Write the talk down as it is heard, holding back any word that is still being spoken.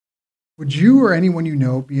Would you or anyone you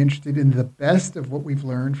know be interested in the best of what we've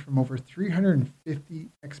learned from over 350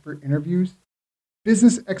 expert interviews?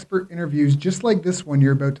 Business expert interviews just like this one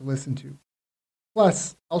you're about to listen to.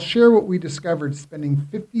 Plus, I'll share what we discovered spending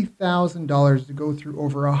 $50,000 to go through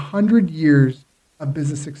over 100 years of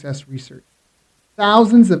business success research.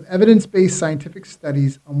 Thousands of evidence based scientific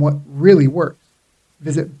studies on what really works.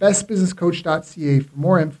 Visit bestbusinesscoach.ca for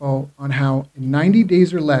more info on how, in 90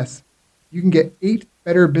 days or less, you can get 8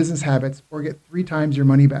 better business habits or get 3 times your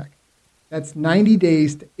money back. That's 90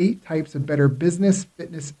 days to 8 types of better business,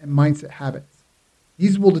 fitness, and mindset habits.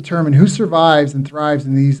 These will determine who survives and thrives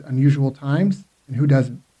in these unusual times and who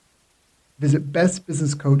doesn't. Visit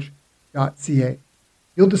bestbusinesscoach.ca.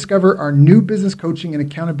 You'll discover our new business coaching and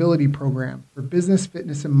accountability program for business,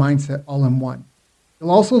 fitness, and mindset all in one. You'll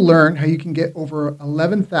also learn how you can get over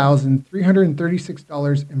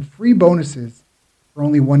 $11,336 in free bonuses for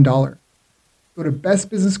only $1. Go to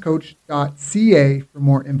bestbusinesscoach.ca for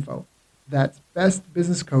more info. That's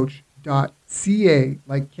bestbusinesscoach.ca,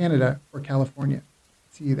 like Canada or California.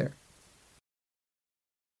 See you there.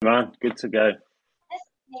 Man, good to go. This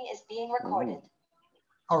meeting is being recorded.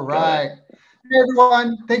 All right. Hey,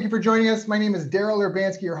 everyone. Thank you for joining us. My name is Daryl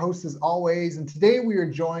Urbanski, your host as always. And today we are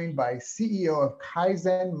joined by CEO of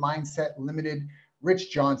Kaizen Mindset Limited,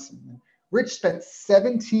 Rich Johnson. Rich spent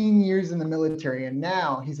 17 years in the military, and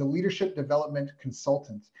now he's a leadership development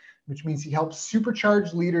consultant, which means he helps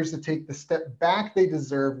supercharge leaders to take the step back they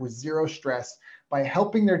deserve with zero stress by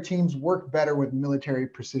helping their teams work better with military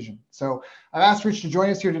precision. So I've asked Rich to join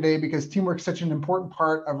us here today because teamwork is such an important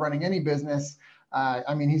part of running any business.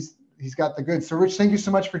 He's got the goods. So Rich, thank you so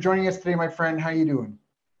much for joining us today, my friend. How are you doing?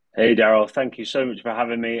 Hey, Daryl. Thank you so much for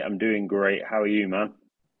having me. I'm doing great. How are you, man?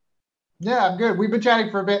 Yeah, I'm good. We've been chatting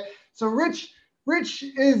for a bit. So Rich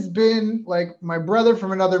has been like my brother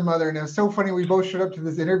from another mother. And it was so funny. We both showed up to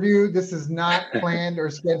this interview. This is not planned or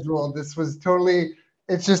scheduled. This was totally,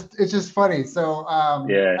 it's just funny. So, not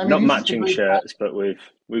he's just a matching great shirts, but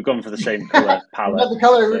we've gone for the same color we got palette. the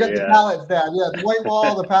color, So, we got the palettes down. Yeah, the white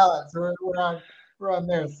wall, the palettes. We're on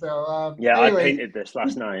there. So, I anyways, painted this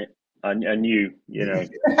last night. I knew, I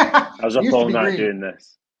was it up used to all be night green. doing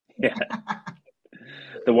this. Yeah,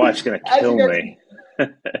 the wife's gonna As you kill guys me.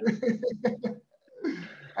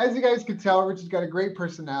 As you guys can tell, Rich has got a great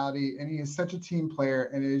personality and he is such a team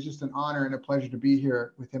player, and it is just an honor and a pleasure to be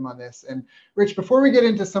here with him on this. And Rich, before we get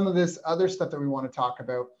into some of this other stuff that we want to talk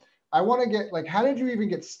about, I want to get how did you even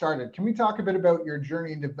get started? Can we talk a bit about your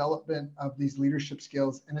journey and development of these leadership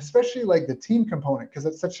skills, and especially like the team component, because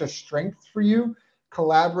it's such a strength for you,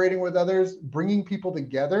 collaborating with others, bringing people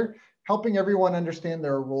together, helping everyone understand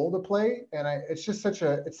their role to play. And it's such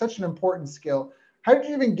an important skill. How did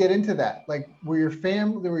you even get into that? Like, were your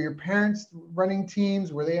parents running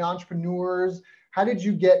teams? Were they entrepreneurs? How did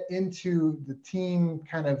you get into the team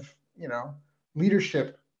kind of,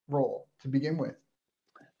 leadership role to begin with?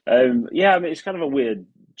 It's kind of a weird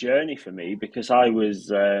journey for me because I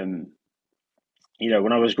was, when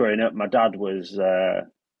I was growing up, my dad was,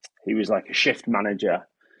 he was like a shift manager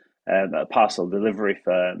at a parcel delivery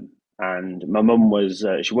firm, and my mum was,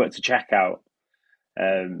 she worked to checkout,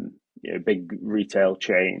 big retail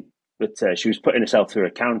chain, but she was putting herself through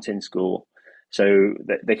accounting school. So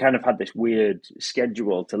they kind of had this weird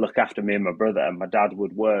schedule to look after me and my brother. And my dad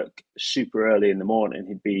would work super early in the morning.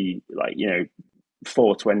 He'd be like,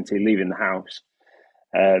 4:20 leaving the house,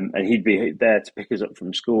 and he'd be there to pick us up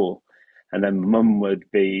from school. And then mum would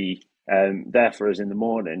be there for us in the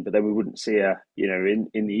morning, but then we wouldn't see her, in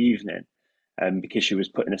the evening, because she was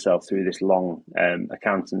putting herself through this long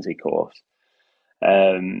accountancy course.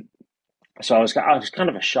 So I was kind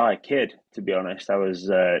of a shy kid, to be honest. I was,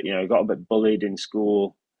 got a bit bullied in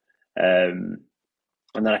school, and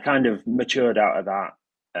then I kind of matured out of that.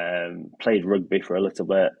 Played rugby for a little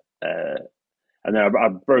bit, and then I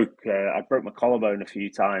broke my collarbone a few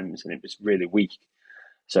times, and it was really weak.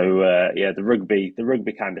 So the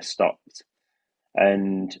rugby kind of stopped,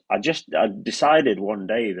 and I decided one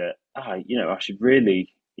day that I should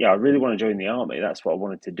really, I really want to join the army. That's what I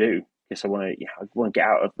wanted to do. Because I want to get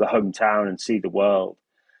out of the hometown and see the world.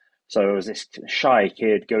 So I was this shy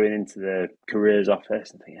kid going into the careers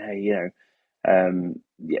office and thinking, hey,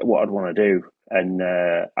 what I'd want to do. And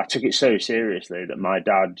I took it so seriously that my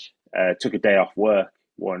dad took a day off work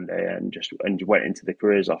one day and went into the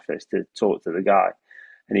careers office to talk to the guy.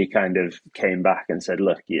 And he kind of came back and said,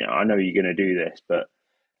 look, I know you're going to do this, but,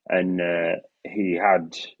 and he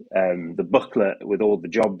had the booklet with all the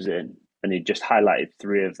jobs in, and he just highlighted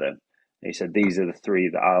 3 of them. And he said, these are the 3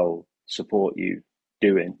 that I'll support you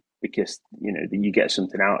doing because, you get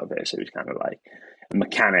something out of it. So it was kind of like a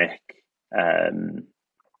mechanic,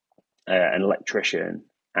 an electrician,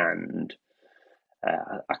 and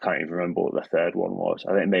I can't even remember what the third one was.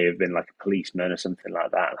 I think it may have been like a policeman or something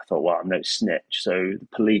like that. And I thought, well, I'm no snitch, so the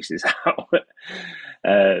police is out.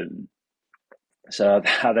 So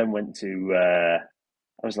I then went to,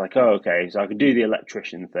 I was like, oh, okay, so I could do the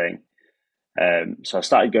electrician thing. So I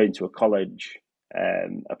started going to a college,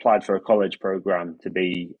 applied for a college program to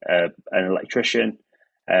be an electrician.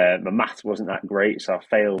 My maths wasn't that great, so I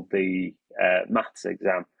failed the maths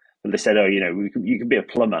exam. But they said, oh, you can be a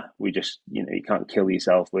plumber. We just, you can't kill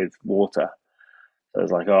yourself with water. So I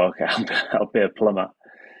was like, oh, okay, I'll be a plumber.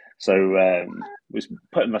 So was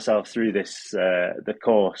putting myself through this the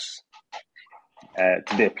course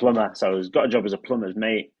to be a plumber. So I got a job as a plumber's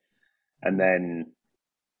mate, and then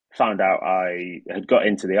found out I had got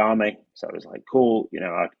into the army. So I was like, cool,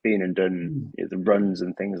 I'd been and done the runs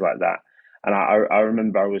and things like that. And I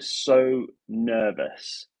remember I was so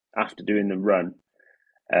nervous after doing the run.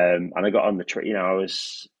 And I got on the train, I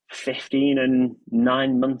was 15 and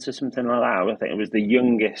 9 months or something like that. I think it was the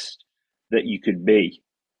youngest that you could be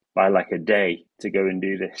by like a day to go and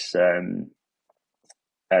do this, the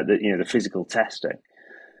physical testing.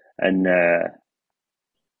 And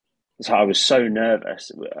so I was so nervous,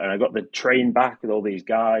 and I got the train back with all these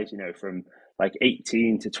guys, from like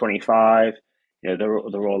 18 to 25. They're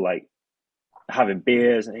all like having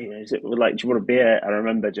beers, and is it like, do you want a beer? And I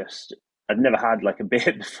remember I'd never had like a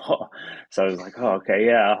beer before, so I was like, oh, okay,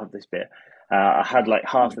 yeah, I'll have this beer. I had like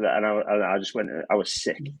half of that, and I just went. I was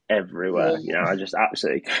sick everywhere. I just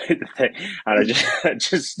absolutely couldn't the thing, and I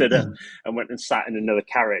just stood up and went and sat in another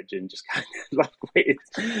carriage and just kind of like waited.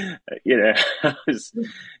 I was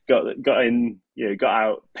got in. Got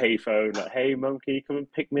out payphone like, hey, monkey, come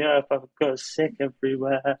and pick me up. I've got sick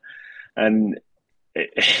everywhere, and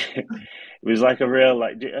it was like a real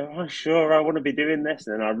like, oh, sure, I want to be doing this.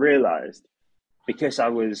 And then I realized, because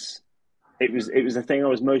it was the thing I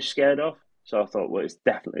was most scared of. So I thought, well, it's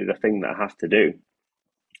definitely the thing that I have to do.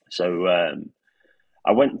 So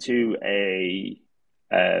I went to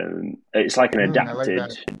it's like an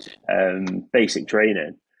adapted basic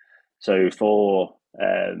training. So for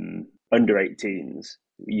under 18s,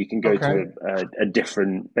 you can go to a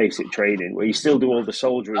different basic training where you still do all the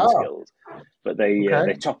soldiering skills, but they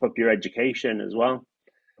top up your education as well.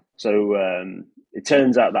 So it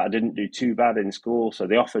turns out that I didn't do too bad in school, so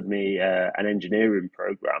they offered me an engineering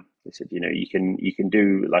program. They said, you can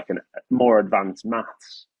do like a more advanced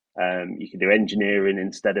maths. You can do engineering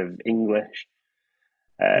instead of English.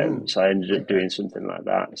 So I ended up doing something like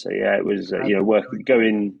that. So yeah, it was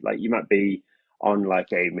going like, you might be on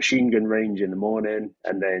like a machine gun range in the morning,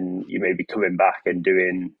 and then you may be coming back and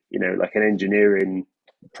doing like an engineering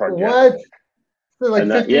project. What? So like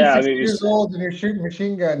 15, 16 it was, years old, and you're shooting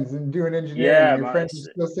machine guns and doing engineering, yeah, and your friends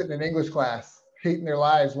are still sitting in English class, hating their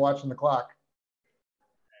lives, watching the clock.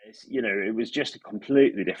 It was just a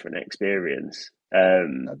completely different experience.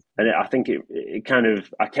 I think it kind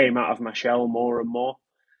of, I came out of my shell more and more,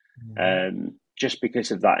 just because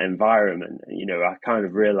of that environment. I kind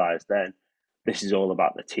of realized then this is all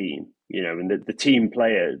about the team, and the team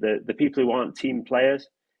player, the people who aren't team players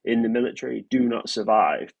in the military do not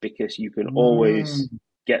survive, because you can always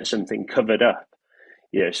get something covered up.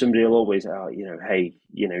 Somebody will always, hey,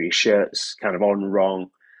 your shirt's kind of on wrong.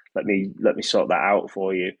 Let me sort that out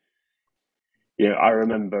for you. I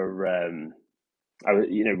remember,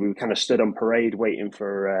 we were kind of stood on parade waiting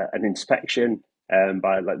for an inspection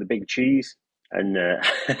by like the big cheese, and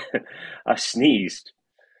I sneezed.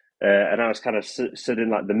 And I was kind of stood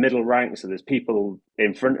in like the middle rank. So there's people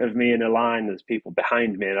in front of me in a line, there's people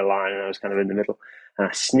behind me in a line, and I was kind of in the middle, and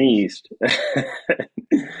I sneezed.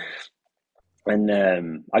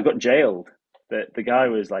 And I got jailed. The guy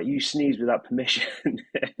was like, "You sneezed without permission."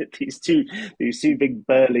 these two big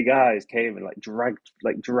burly guys came and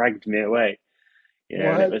dragged me away.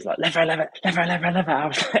 And it was like, lever. I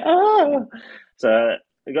was like, oh. So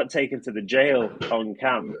I got taken to the jail on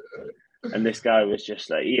camp. And this guy was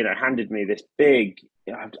just like, handed me this big,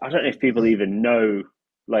 I don't know if people even know,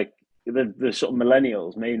 like the sort of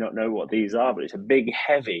millennials may not know what these are, but it's a big,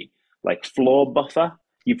 heavy, like floor buffer.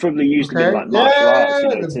 You probably used them in like martial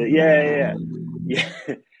arts,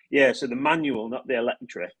 yeah. So the manual, not the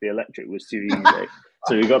electric. The electric was too easy.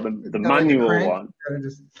 So we got the manual one.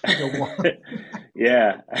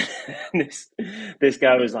 Yeah. this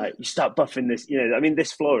guy was like, you start buffing this,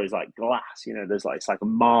 this floor is like glass, there's like, it's like a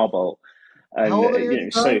marble,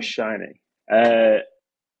 and so shiny. I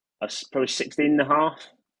was probably 16 and a half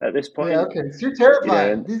at this point. Yeah, okay. So you're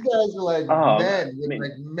terrified. These guys are like men with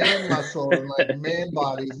like man muscle and like man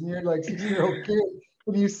bodies, and you're like 16-year-old kid,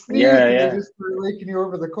 and you sneeze, and they just start raking you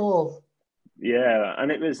over the coals. yeah,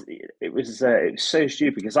 and it was so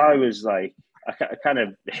stupid because I was like, I kind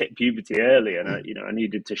of hit puberty early, and I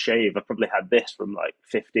needed to shave. I probably had this from like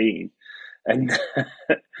 15, and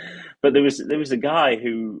but there was a guy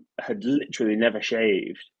who had literally never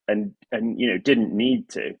shaved, and didn't need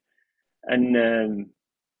to, and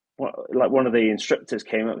like one of the instructors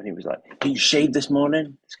came up and he was like, "Did you shave this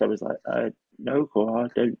morning?" This guy was like, "No, Cor, I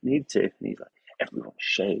don't need to." And he's like, "Everyone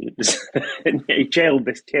shaves." And he jailed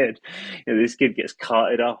this kid. This kid gets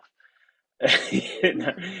carted off.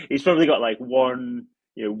 He's probably got like one,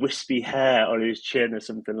 wispy hair on his chin or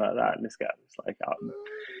something like that. And this guy was like,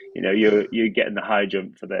 you're getting the high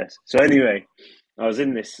jump for this. So anyway, I was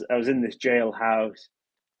in this jailhouse,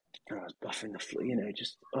 and I was buffing the floor.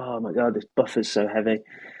 Just, oh my god, this buffer's so heavy.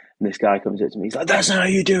 And this guy comes up to me. He's like, "That's not how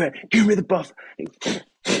you do it. Give me the buff." I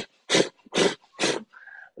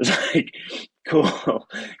was like, "Cool."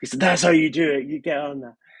 He said, "That's how you do it. You get on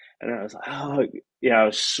there." And I was like, "Oh, yeah." I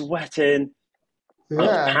was sweating. I was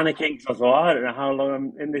Yeah. panicking because I thought, I don't know how long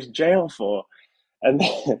I'm in this jail for. And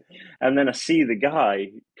then, and then I see the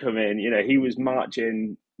guy come in. He was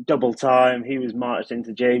marching double time. He was marched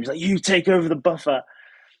into James like, "You take over the buffer."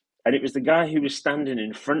 And it was the guy who was standing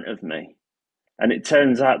in front of me. And it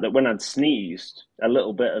turns out that when I'd sneezed, a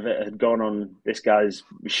little bit of it had gone on this guy's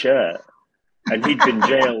shirt, and he'd been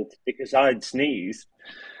jailed because I'd sneezed.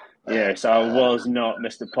 So I was not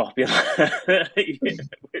Mr. Popular with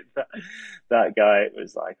that guy. It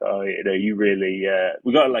was like, oh, you really.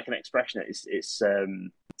 We got like an expression. It's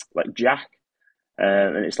like Jack,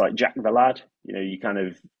 and it's like Jack the lad. You kind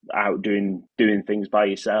of out doing things by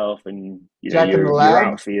yourself, and Jack and the you're Lad.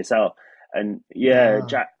 out for yourself. And yeah,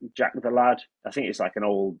 Jack the lad. I think it's like an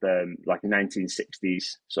old like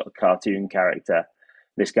 1960s sort of cartoon character.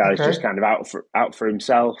 This guy's Okay. just kind of out for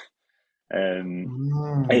himself.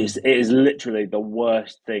 It is literally the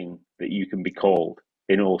worst thing that you can be called,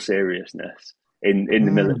 in all seriousness, in the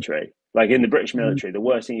Mm. military. Like in the British Mm. military, the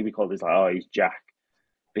worst thing you'd be called is like, "Oh, he's Jack,"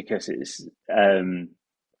 because it is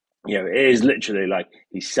literally like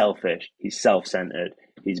he's selfish, he's self-centered,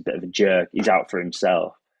 he's a bit of a jerk, he's out for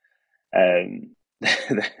himself. Um,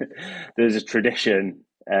 there's a tradition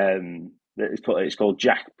it's called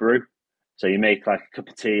Jack Brew. So you make like a cup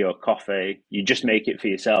of tea or coffee. You just make it for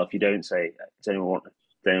yourself. You don't say, does anyone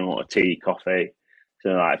want a tea, coffee? So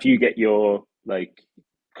like, if you get your like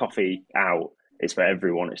coffee out, it's for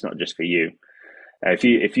everyone. It's not just for you. If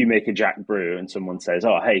you make a Jack Brew and someone says,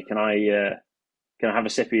 "Oh, hey, can I have a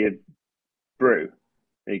sip of your brew?"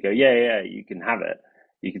 And you go, "Yeah, yeah, you can have it."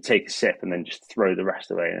 You can take a sip and then just throw the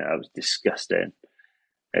rest away. And that was disgusting.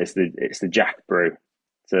 It's the Jack Brew.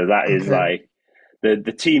 So that is Okay. like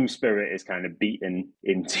the team spirit is kind of beaten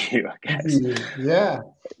into you, I guess. Yeah.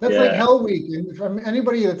 That's like Yeah. Hell Week. And from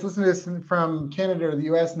anybody that's listening to this from Canada or the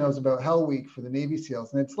US knows about Hell Week for the Navy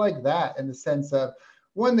SEALs. And it's like that in the sense of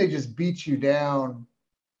one, they just beat you down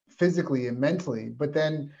physically and mentally. But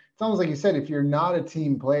then it's almost like you said, if you're not a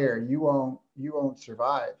team player, you won't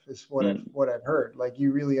survive, is Mm. what I've heard. Like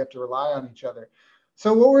you really have to rely on each other.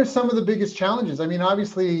 So what were some of the biggest challenges? I mean,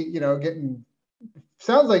 obviously, getting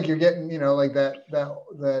sounds like you're getting, like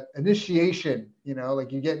that initiation,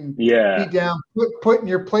 like you're getting beat Yeah. down, put in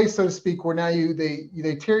your place, so to speak, where now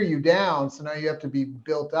they tear you down. So now you have to be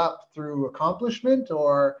built up through accomplishment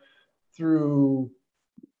or through.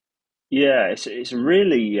 Yeah. It's a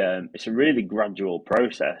really gradual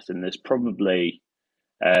process, and there's probably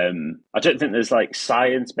I don't think there's like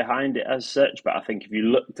science behind it as such, but I think if you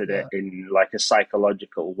looked at it Yeah. in like a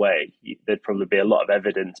psychological way, there'd probably be a lot of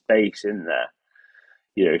evidence base in there,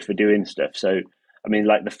 for doing stuff. So, I mean,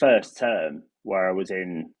 like the first term where I was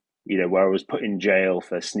where I was put in jail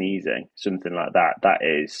for sneezing, something like that. That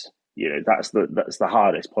is, that's the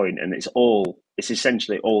hardest point, and it's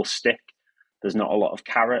essentially all stick. There's not a lot of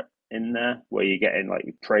carrot in there where you're getting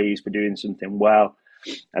like praise for doing something well,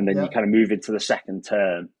 and then you Yeah. kind of move into the second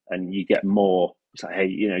term and you get more. It's like,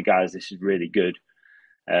 hey, guys, this is really good.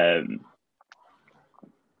 Um,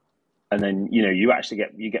 and then you actually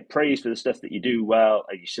get praise for the stuff that you do well,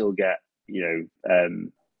 and you still get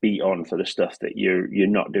beat on for the stuff that you're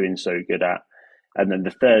not doing so good at. And then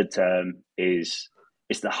the third term is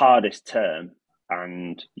it's the hardest term,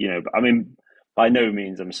 and I mean, by no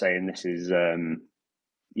means I'm saying this is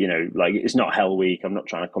like it's not Hell Week. I'm not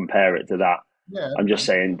trying to compare it to that. Yeah. I'm That's just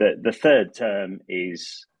fine. saying that the third term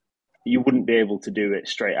is you wouldn't be able to do it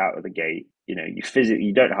straight out of the gate. You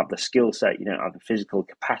don't have the skill set, you don't have the physical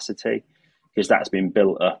capacity because that's been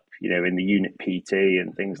built up, in the unit PT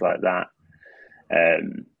and things like that.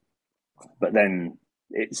 Um, but then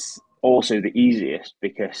it's also the easiest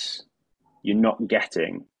because you're not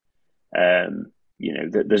getting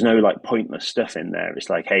there's no like pointless stuff in there. It's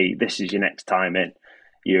like, hey, this is your next time in.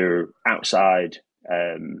 You're outside,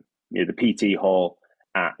 the PT hall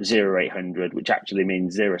at 0800, which actually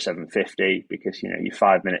means 0750 because you're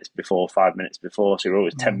 5 minutes before, so you're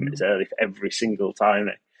always 10 minutes early for every single time.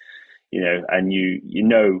 And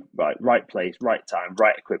right place, right time,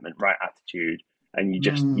 right equipment, right attitude, and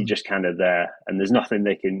you're just kind of there, and there's nothing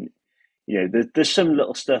they can. There's some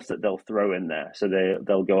little stuff that they'll throw in there, so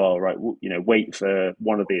they'll go, all right, wait for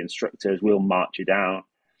one of the instructors, we'll march you down,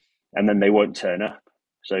 and then they won't turn up.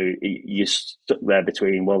 So you're stuck there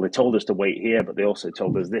between, well, they told us to wait here, but they also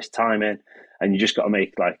told us this time in, and you just got to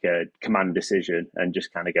make like a command decision and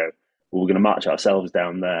just kind of go, well, we're going to march ourselves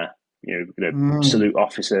down there. We're going to salute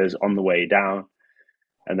officers on the way down.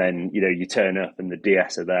 And then, you turn up and the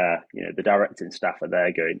DS are there, the directing staff are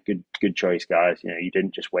there going, good choice, guys. You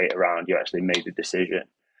didn't just wait around, you actually made a decision.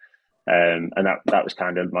 And that was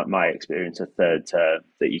kind of my experience of third term,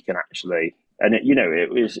 that you can actually, and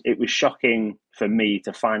it was shocking for me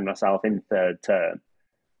to find myself in third term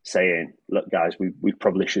saying, look, guys, we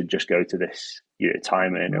probably should just go to this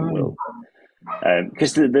time in, and we'll,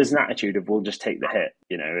 because there's an attitude of, we'll just take the hit.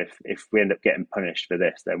 If we end up getting punished for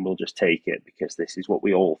this, then we'll just take it because this is what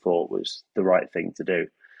we all thought was the right thing to do.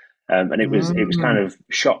 And it was kind of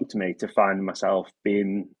shocked me to find myself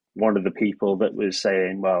being one of the people that was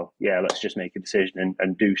saying, well, yeah, let's just make a decision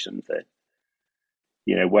and do something.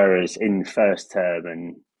 Whereas in first term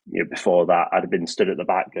and before that, I'd have been stood at the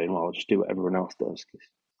back going, well, I'll just do what everyone else does.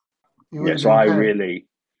 So I really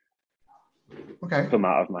come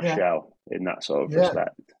out of my shell in that sort of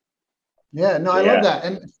respect. Yeah, no, I love that.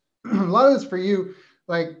 And a lot of this for you,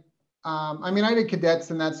 like, I did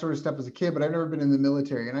cadets and that sort of stuff as a kid, but I've never been in the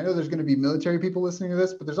military. And I know there's going to be military people listening to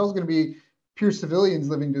this, but there's also going to be pure civilians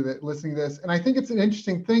listening to this. And I think it's an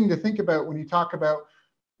interesting thing to think about when you talk about,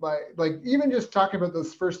 like even just talking about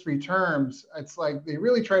those first three terms. It's like they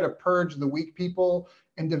really try to purge the weak people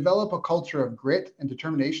and develop a culture of grit and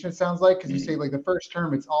determination, it sounds like, because you say like the first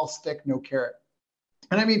term, it's all stick, no carrot.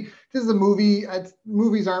 And this is a movie.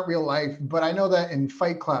 Movies aren't real life, but I know that in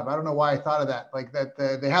Fight Club, I don't know why I thought of that. Like that,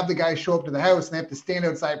 they have the guys show up to the house and they have to stand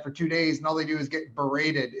outside for 2 days, and all they do is get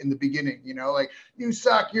berated in the beginning. Like, you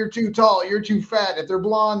suck, you're too tall, you're too fat. If they're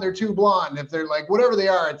blonde, they're too blonde. If they're like whatever they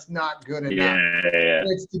are, it's not good enough. Yeah.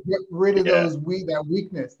 It's to get rid of that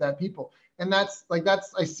weakness, that people. And I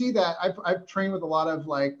see that. I've trained with a lot of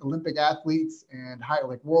like Olympic athletes and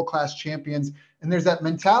world-class champions. And there's that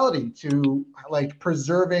mentality to like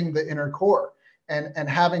preserving the inner core and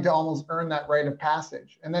having to almost earn that rite of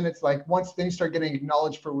passage. And then it's like, then you start getting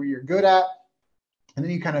acknowledged for what you're good at. And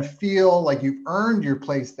then you kind of feel like you've earned your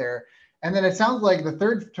place there. And then it sounds like the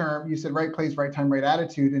third term, you said right place, right time, right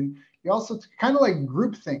attitude. And you also kind of like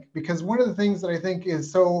groupthink, because one of the things that I think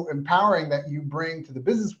is so empowering that you bring to the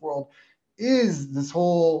business world is this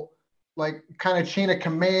whole like kind of chain of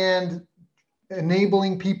command,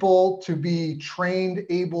 enabling people to be trained,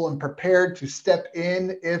 able, and prepared to step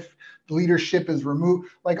in if leadership is removed,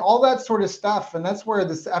 like all that sort of stuff. And that's where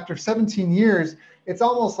this, after 17 years, it's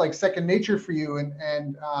almost like second nature for you,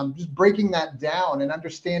 and just breaking that down and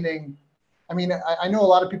understanding. I know a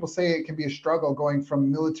lot of people say it can be a struggle going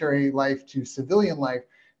from military life to civilian life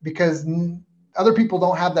because other people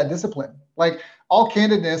don't have that discipline. Like, all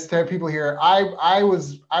candidness to have people here, I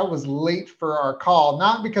was late for our call,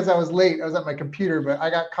 not because I was late, I was at my computer, but I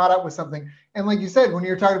got caught up with something. And like you said, when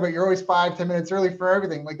you're talking about you're always 5-10 minutes early for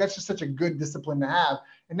everything, like that's just such a good discipline to have.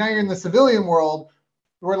 And now you're in the civilian world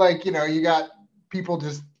where like, you got people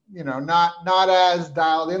just, not as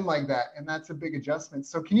dialed in like that. And that's a big adjustment.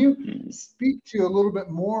 So can you speak to a little bit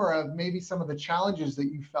more of maybe some of the challenges that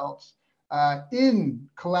you felt in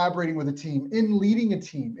collaborating with a team, in leading a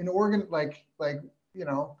team, in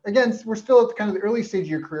again, we're still at kind of the early stage of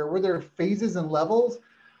your career. Were there phases and levels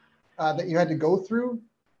that you had to go through?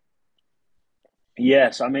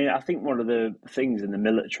 Yes, I think one of the things in the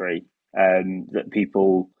military that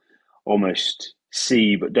people almost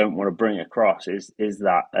see but don't want to bring across is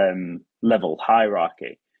that level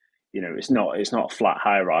hierarchy. It's not a flat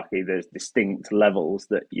hierarchy. There's distinct levels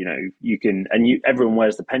that you can, and everyone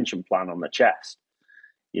wears the pension plan on the chest.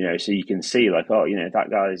 So you can see like, oh, that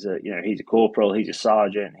guy's he's a corporal, he's a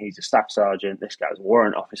sergeant, he's a staff sergeant. This guy's a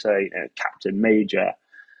warrant officer, captain, major.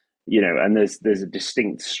 And there's a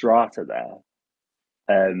distinct strata there.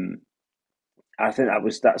 I think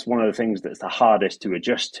that's one of the things that's the hardest to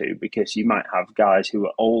adjust to, because you might have guys who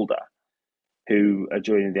are older who are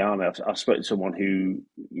joining the army. I've spoken to someone who,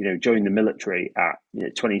 joined the military at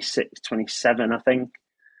 26, 27, I think.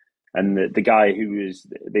 And the guy who was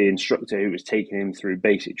the instructor who was taking him through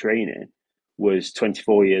basic training was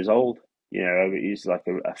 24 years old. You know, he's like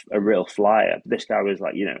a real flyer. This guy was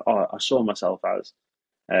like, I saw myself as,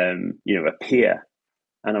 a peer,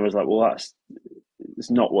 and I was like, well, it's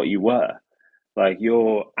not what you were. Like,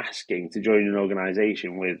 you're asking to join an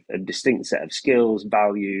organization with a distinct set of skills,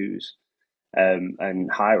 values, and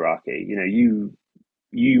hierarchy.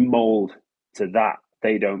 You mold to that.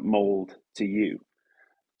 They don't mold to you.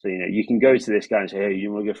 So, you can go to this guy and say, hey, you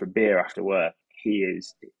want to go for a beer after work? He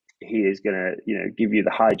is going to, give you the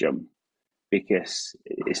high jump, because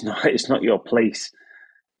it's not your place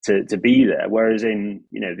to be there. Whereas in,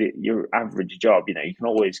 your average job, you can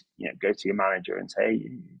always, go to your manager and say, hey, do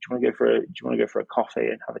you want to go for a coffee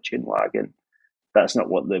and have a chin wag? And that's not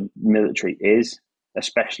what the military is,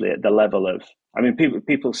 especially at the level of, I mean,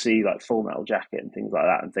 people see like Full Metal Jacket and things like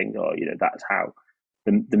that and think, oh, that's how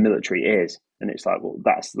the military is. And it's like, well,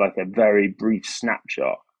 that's like a very brief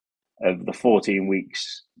snapshot of the 14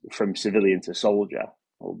 weeks from civilian to soldier,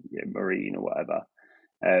 or Marine or whatever.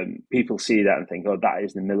 People see that and think, oh, that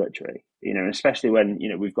is the military, especially when,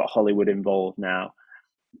 we've got Hollywood involved now,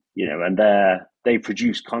 and they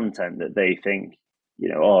produce content that they think,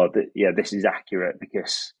 this is accurate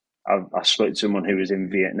because I spoke to someone who was in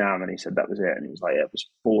Vietnam and he said that was it. And he was like, yeah, it was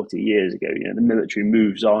 40 years ago. The military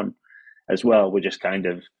moves on as well. We're just kind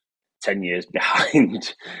of 10 years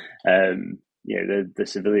behind, the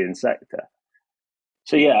civilian sector.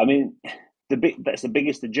 So, yeah, I mean, that's the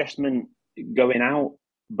biggest adjustment going out,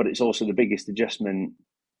 but it's also the biggest adjustment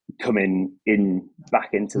coming in back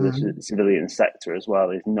into the civilian sector as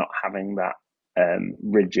well, is not having that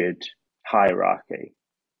rigid hierarchy.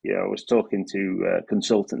 I was talking to a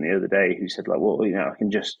consultant the other day who said, like, well, I can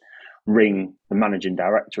just ring the managing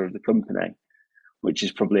director of the company, which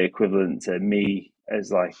is probably equivalent to me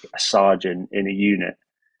as like a sergeant in a unit,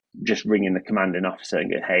 just ringing the commanding officer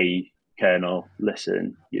and go, hey, Colonel,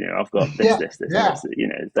 listen, I've got this, this, this, and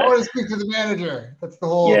this. I want to speak to the manager. That's the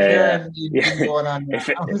whole Karen thing going on now.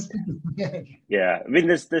 I want to speak to the manager. Yeah, I mean,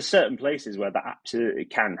 there's certain places where that absolutely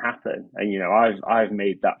can happen, and I've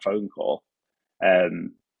made that phone call,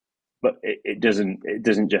 but it doesn't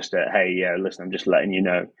just hey, yeah, listen, I'm just letting you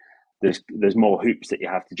know, there's more hoops that you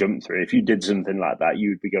have to jump through. If you did something like that, you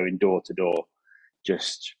would be going door to door,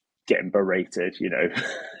 just getting berated,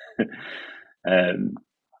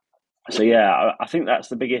 So yeah, I think that's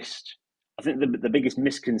the biggest. I think the biggest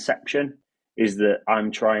misconception is that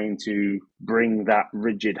I'm trying to bring that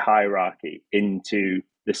rigid hierarchy into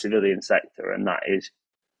the civilian sector, and that is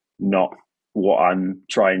not what I'm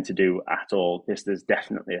trying to do at all. Because there's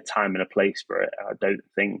definitely a time and a place for it. I don't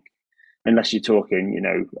think, unless you're talking,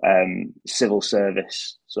 civil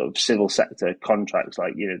service, sort of civil sector contracts,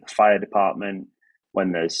 like the fire department,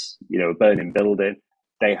 when there's a burning building,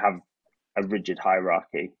 they have a rigid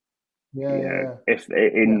hierarchy. If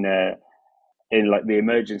in like the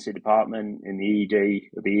emergency department, in the ED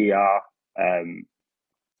or the ER,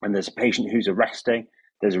 and there's a patient who's arresting,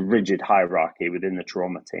 there's a rigid hierarchy within the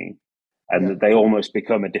trauma team, and they almost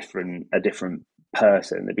become a different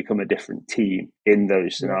person. They become a different team in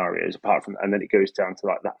those scenarios. Apart from, and then it goes down to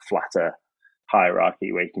like that flatter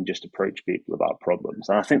hierarchy where you can just approach people about problems,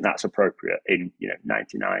 and I think that's appropriate in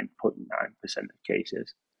 99.9% of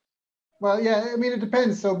cases. Well, yeah, I mean, it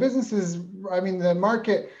depends. So businesses, I mean, the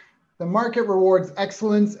market rewards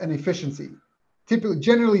excellence and efficiency. Typically,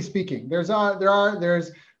 generally speaking, there's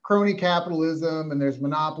crony capitalism and there's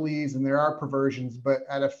monopolies and there are perversions, but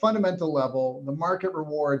at a fundamental level, the market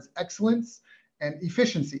rewards excellence and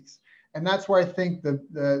efficiencies. And that's where I think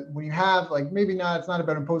when you have, like, it's not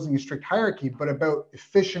about imposing a strict hierarchy, but about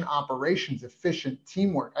efficient operations, efficient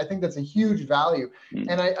teamwork. I think that's a huge value.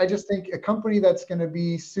 And I just think a company that's going to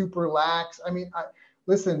be super lax. I mean,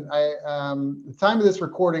 the time of this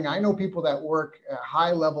recording, I know people that work at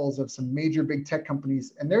high levels of some major big tech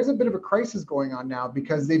companies, and there's a bit of a crisis going on now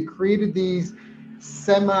because they've created these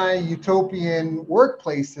semi-utopian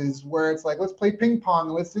workplaces where it's like, let's play ping pong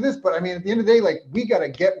and let's do this. But I mean, at the end of the day, like, we got to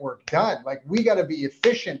get work done. Like, we got to be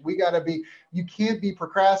efficient. You can't be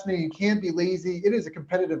procrastinating. You can't be lazy. It is a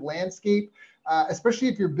competitive landscape, especially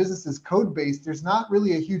if your business is code-based. There's not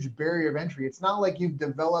really a huge barrier of entry. It's not like you've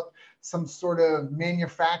developed some sort of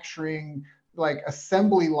manufacturing like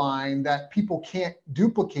assembly line that people can't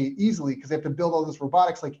duplicate easily because they have to build all this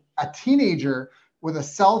robotics. Like, a teenager with a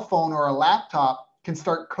cell phone or a laptop can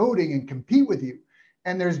start coding and compete with you.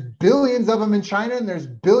 And there's billions of them in China and there's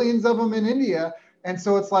billions of them in India. And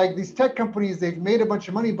so it's like these tech companies, they've made a bunch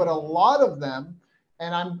of money, but a lot of them,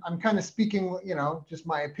 and I'm kind of speaking, just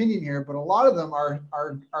my opinion here, but a lot of them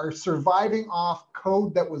are surviving off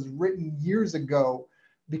code that was written years ago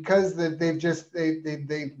because that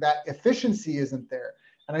efficiency isn't there.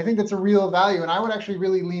 And I think that's a real value. And I would actually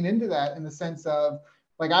really lean into that in the sense of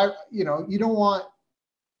like, you know, you want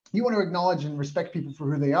to acknowledge and respect people for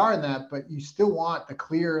who they are in that, but you still want the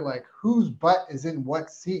clear, like whose butt is in what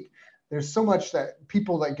seat. There's so much that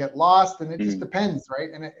people that get lost, and it just depends, right?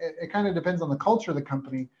 And it kind of depends on the culture of the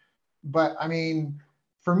company. But I mean,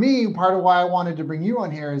 for me, part of why I wanted to bring you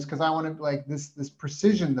on here is because I want to like this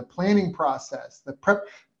precision, the planning process, the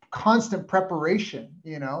constant preparation.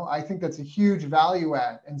 You know, I think that's a huge value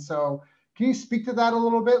add. And so, can you speak to that a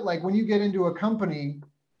little bit? Like when you get into a company,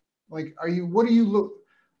 like what do you look?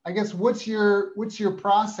 I guess what's your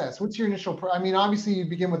process? What's your initial? I mean, obviously you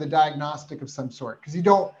begin with a diagnostic of some sort because you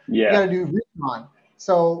got to do recon.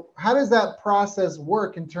 So how does that process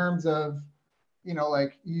work in terms of, you know,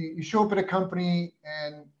 like you show up at a company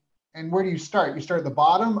and where do you start? You start at the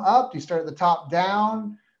bottom up? Do you start at the top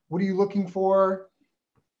down? What are you looking for?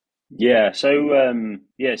 Yeah, so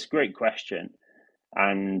it's a great question,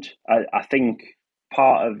 and I think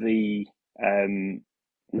part of the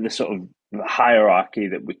sort of hierarchy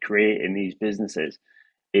that we create in these businesses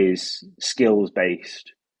is skills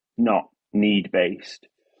based, not need based.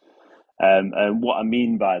 And what I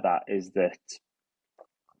mean by that is that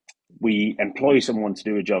we employ someone to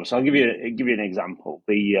do a job. So I'll give you an example.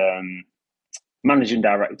 The managing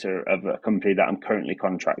director of a company that I'm currently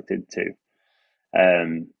contracted to,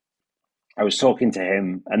 I was talking to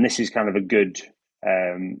him, and this is kind of a good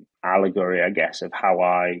allegory, I guess, of how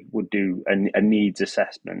I would do a needs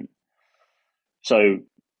assessment. So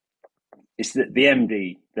it's the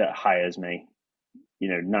MD that hires me, you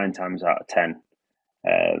know, 9 times out of 10.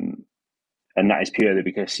 And that is purely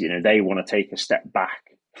because, you know, they want to take a step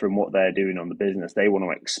back from what they're doing on the business. They want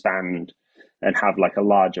to expand and have like a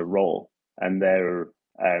larger role. And they're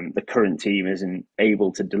the current team isn't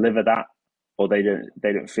able to deliver that, or they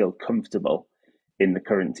don't feel comfortable in the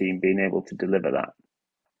current team being able to deliver that.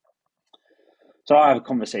 So I have a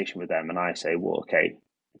conversation with them and I say, well, okay,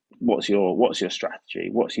 what's your strategy?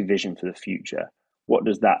 What's your vision for the future? What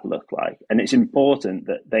does that look like? And it's important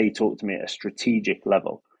that they talk to me at a strategic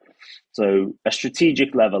level. So a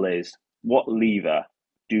strategic level is, what lever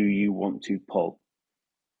do you want to pull?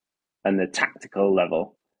 And the tactical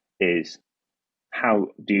level is, how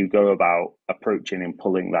do you go about approaching and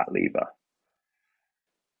pulling that lever?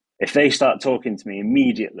 If they start talking to me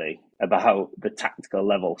immediately about the tactical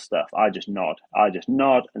level stuff, I just nod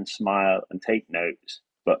and smile and take notes.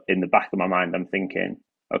 But in the back of my mind, I'm thinking,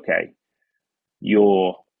 okay,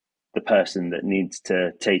 you're the person that needs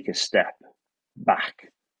to take a step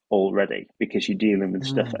back already, because you're dealing with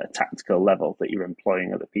stuff at a tactical level that you're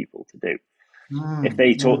employing other people to do. If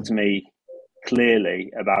they talk to me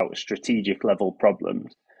clearly about strategic level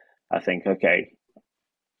problems, I think, okay,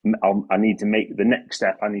 I need to make the next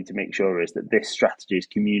step. I need to make sure is that this strategy is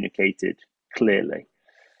communicated clearly.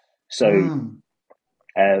 So,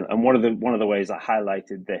 and one of the ways I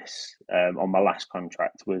highlighted this on my last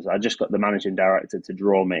contract was I just got the managing director to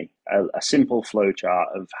draw me a simple flow chart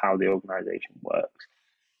of how the organization works.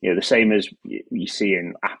 You know, the same as you see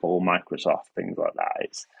in Apple, Microsoft, things like that.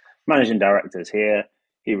 It's managing directors here.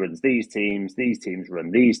 He runs these teams run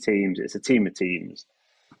these teams. It's a team of teams.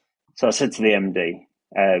 So I said to the MD,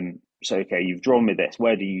 so, okay, you've drawn me this.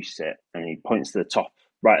 Where do you sit? And he points to the top,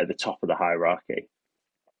 right at the top of the hierarchy.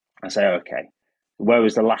 I say, okay, where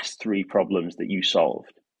was the last 3 problems that you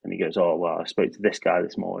solved? And he goes, oh, well, I spoke to this guy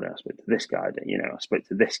this morning. I spoke to this guy, I spoke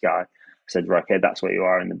to this guy. I said, right, okay, that's where you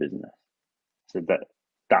are in the business. I said,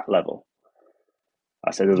 that level.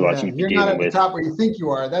 I said, otherwise you'd be dealing with... You're not at the top where you think you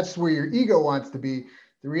are. That's where your ego wants to be.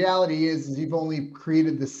 The reality is you've only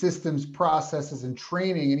created the systems, processes, and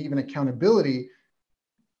training, and even accountability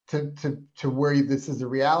to where this is the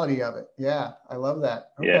reality of it. Yeah, I love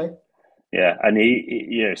that. Okay. Yeah, and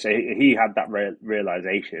he so he had that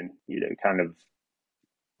realization, kind of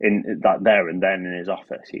in that there and then in his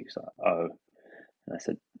office. He was like, oh, and I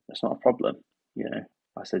said, that's not a problem.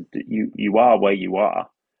 I said, you are where you are.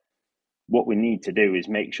 What we need to do is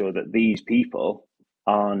make sure that these people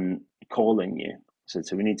aren't calling you. So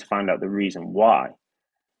we need to find out the reason why.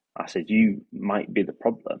 I said, you might be the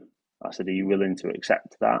problem. I said, are you willing to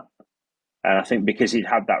accept that? And I think because he'd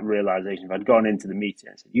had that realization, if I'd gone into the meeting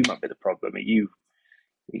and said, you might be the problem,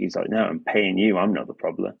 he's like, no, I'm paying you, I'm not the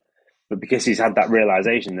problem. But because he's had that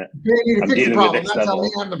realization that I'm dealing with this level.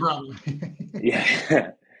 I'm the problem.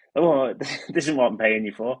 Yeah. Well, this isn't what I'm paying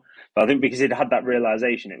you for. But I think because he'd had that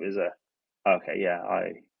realization, it was okay,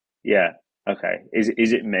 okay,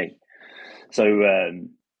 is it me? So, and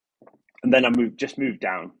then I moved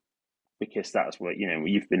down, because that's what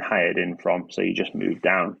you've been hired in from. So you just move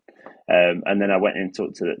down, and then I went and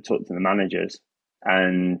talked to the managers,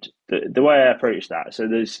 And the way I approach that, so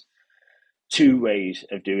there's two ways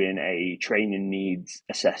of doing a training needs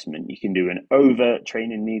assessment. You can do an over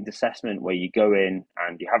training needs assessment where you go in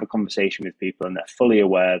and you have a conversation with people and they're fully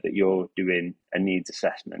aware that you're doing a needs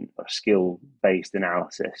assessment or skill-based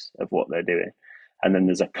analysis of what they're doing. And then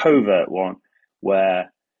there's a covert one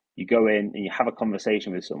where you go in and you have a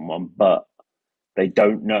conversation with someone, but they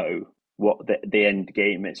don't know what the end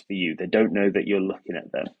game is for you. They don't know that you're looking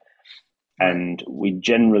at them. Right. And we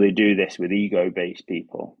generally do this with ego-based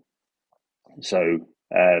people. So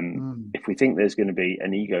if we think there's going to be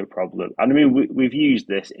an ego problem, and I mean, we've used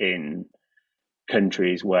this in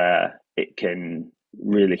countries where it can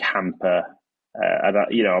really hamper,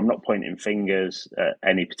 I'm not pointing fingers at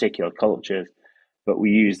any particular cultures, but we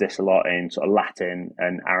use this a lot in sort of Latin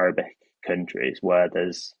and Arabic countries where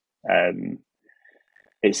there's,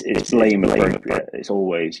 it's lame appropriate. It's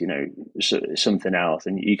always, something else.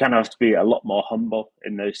 And you kind of have to be a lot more humble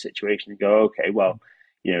in those situations and go, okay, well,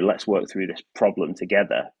 let's work through this problem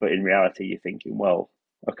together. But in reality, you're thinking, well,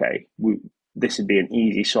 okay, this would be an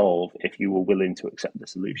easy solve if you were willing to accept the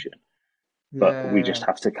solution. But we just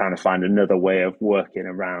have to kind of find another way of working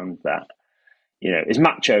around that. It's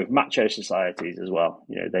macho societies as well.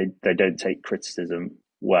 They don't take criticism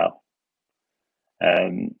well.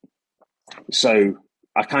 So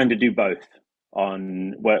I kind of do both.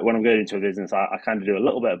 When I'm going into a business, I kind of do a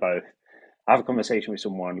little bit of both. I have a conversation with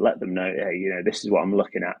someone, let them know, hey, this is what I'm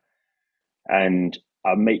looking at. And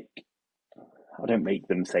I don't make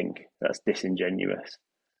them think. That's disingenuous.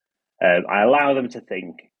 I allow them to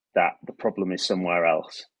think that the problem is somewhere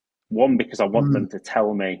else. One, because I want them to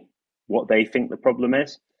tell me what they think the problem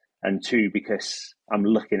is. And two, because I'm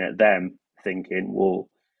looking at them thinking, well,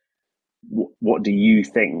 what do you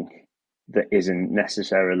think that isn't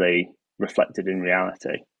necessarily reflected in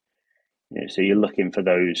reality? So you're looking for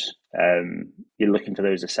those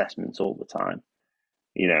assessments all the time,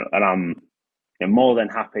 and I'm more than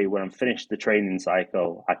happy when I'm finished the training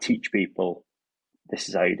cycle. I teach people, this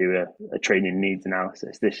is how you do a training needs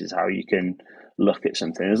analysis. This is how you can look at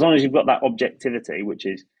something. As long as you've got that objectivity, which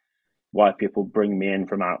is why people bring me in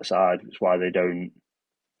from outside, which is why they don't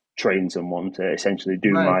train someone to essentially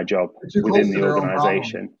do my job within the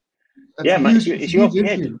organization. It's your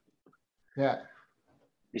kid. Issue. Yeah.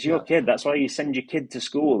 It's your kid. That's why you send your kid to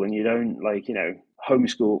school and you don't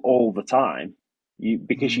homeschool all the time.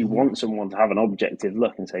 Because you want someone to have an objective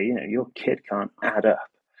look and say, your kid can't add up.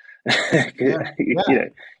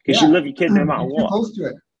 Because you love your kid no matter what. You're close to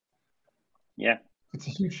it. Yeah. It's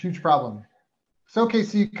a huge, huge problem. So, okay,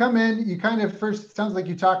 so you come in, you kind of first, it sounds like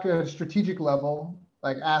you talk at a strategic level,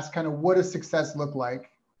 like ask kind of what does success look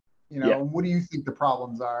like? And what do you think the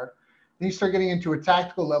problems are? Then you start getting into a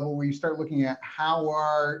tactical level where you start looking at how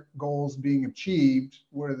are goals being achieved,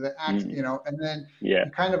 what are the actions, and then you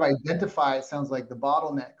kind of identify, it sounds like, the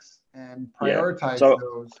bottlenecks and prioritize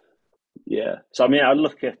those. Yeah. So, I mean, I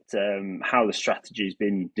look at how the strategy has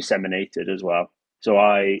been disseminated as well. So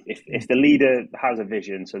if the leader has a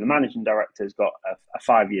vision, so the managing director's got a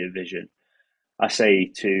 5-year vision, I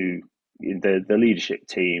say to the leadership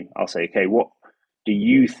team, I'll say, okay, what do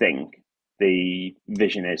you think the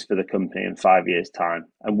vision is for the company in 5 years' time?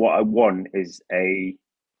 And what I want is a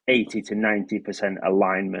 80 to 90%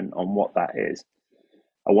 alignment on what that is.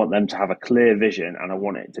 I want them to have a clear vision and I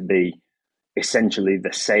want it to be essentially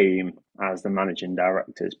the same as the managing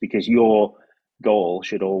directors, because your goal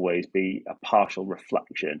should always be a partial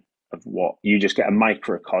reflection of what you just get, a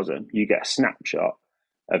microcosm. You get a snapshot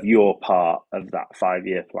of your part of that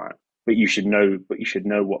 5-year plan, but you should know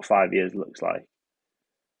what 5 years looks like.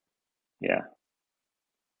 Yeah.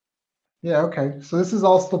 Yeah. Okay. So this is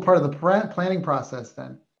all still part of the planning process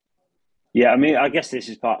then. Yeah. I mean, I guess this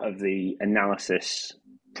is part of the analysis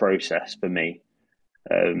process for me.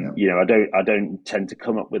 I don't tend to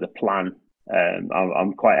come up with a plan.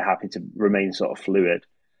 I'm quite happy to remain sort of fluid.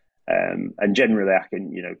 And generally I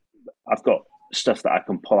can, I've got stuff that I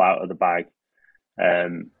can pull out of the bag,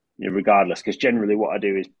 regardless, because generally what I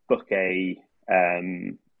do is book a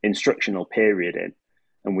instructional period in.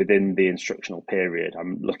 And within the instructional period,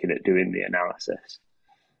 I'm looking at doing the analysis.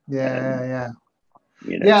 Yeah.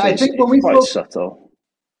 So I think when quite subtle.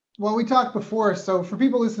 Well, we talked before. So for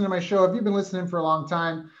people listening to my show, if you've been listening for a long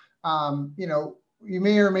time, you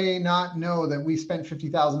may or may not know that we spent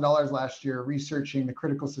 $50,000 last year researching the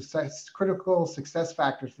critical success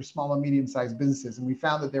factors for small and medium-sized businesses. And we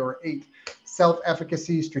found that there were 8: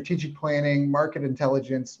 self-efficacy, strategic planning, market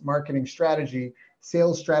intelligence, marketing strategy,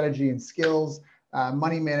 sales strategy and skills,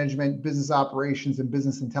 money management, business operations, and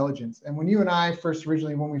business intelligence. And when you and I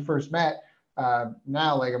when we first met,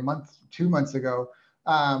 now like 2 months ago,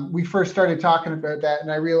 we first started talking about that,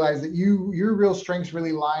 and I realized that your real strengths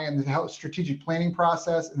really lie in the strategic planning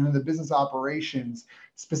process and in the business operations,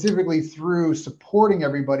 specifically through supporting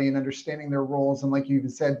everybody and understanding their roles. And like you even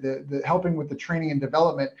said, the helping with the training and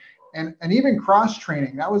development and even cross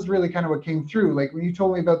training. That was really kind of what came through. Like when you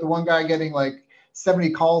told me about the one guy getting like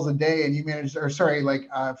 70 calls a day and you managed, or sorry, like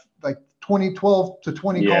 12 to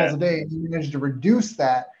 20 calls a day, and you managed to reduce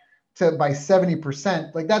that to by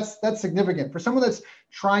 70%. Like that's significant for someone that's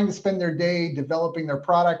trying to spend their day developing their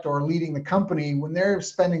product or leading the company. When they're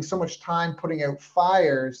spending so much time putting out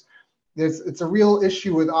fires, it's a real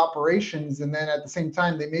issue with operations. And then at the same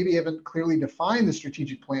time, they maybe haven't clearly defined the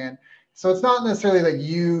strategic plan. So it's not necessarily that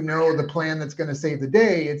you know the plan that's going to save the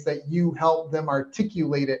day. It's that you help them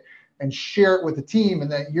articulate it and share it with the team,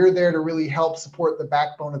 and that you're there to really help support the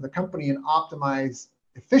backbone of the company and optimize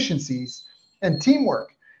efficiencies and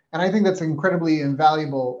teamwork. And I think that's an incredibly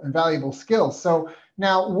invaluable skill. So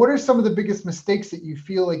now, what are some of the biggest mistakes that you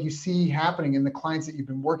feel like you see happening in the clients that you've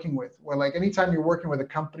been working with? Where like anytime you're working with a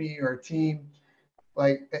company or a team,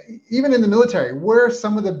 like even in the military, what are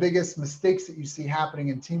some of the biggest mistakes that you see happening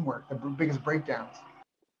in teamwork, the biggest breakdowns?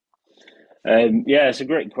 Yeah, it's a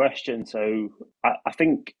great question. So I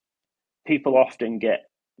think people often get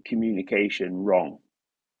communication wrong.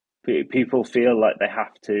 People feel like they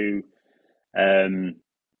have to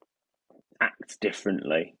act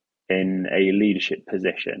differently in a leadership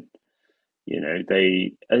position. You know,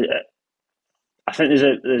 I think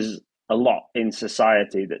there's a lot in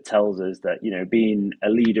society that tells us that, you know, being a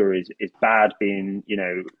leader is bad. Being, you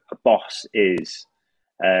know, a boss is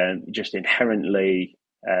just inherently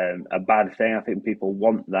a bad thing. I think people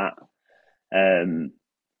want that.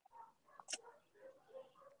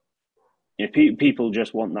 You know, people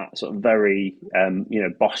just want that sort of very, you know,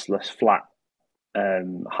 bossless, flat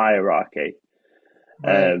hierarchy.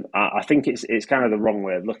 Right. I think it's kind of the wrong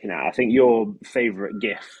way of looking at it. I think your favorite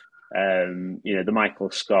GIF, you know, the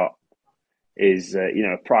Michael Scott, is you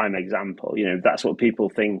know, a prime example. You know, that's what people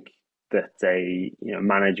think that a, you know,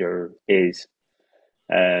 manager is.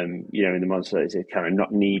 You know, in the modern society, it's kind of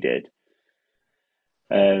not needed.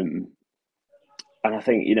 And I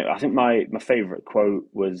think, you know, I think my favorite quote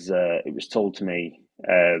was it was told to me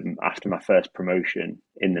after my first promotion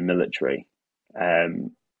in the military.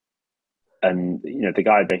 And you know, the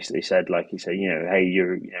guy basically said, like, he said, you know, hey,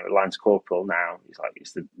 you're, you know, a lance corporal now. He's like,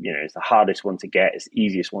 it's the, you know, it's the hardest one to get, it's the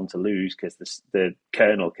easiest one to lose, because the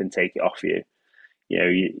colonel can take it off you. You know,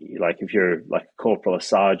 you, like if you're like a corporal or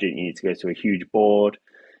sergeant, you need to go to a huge board,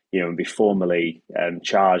 you know, and be formally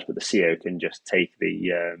charged, but the CO can just take the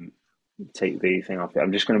thing off it.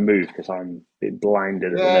 I'm just going to move because I'm a bit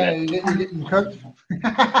blinded at the minute. You're getting cooked.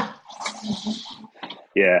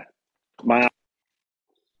 Yeah, my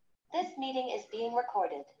This meeting is being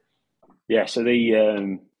recorded. yeah. So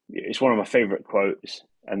it's one of my favorite quotes.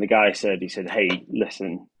 And the guy said, he said, "Hey,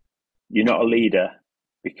 listen, you're not a leader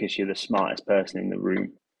because you're the smartest person in the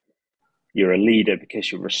room. You're a leader because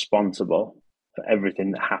you're responsible for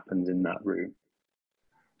everything that happens in that room."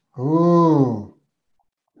 Ooh,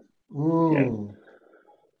 Yeah.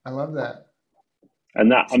 I love that.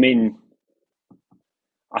 And that, I mean,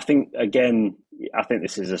 I think, again, I think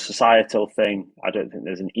this is a societal thing. I don't think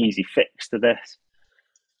there's an easy fix to this.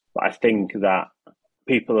 But I think that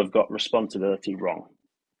people have got responsibility wrong.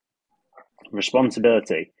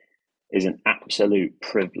 Responsibility is an absolute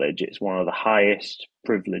privilege. It's one of the highest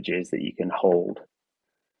privileges that you can hold.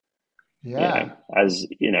 Yeah.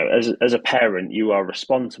 You know, as a parent, you are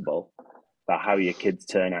responsible for how your kids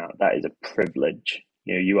turn out. That is a privilege.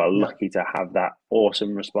 You know, you are lucky to have that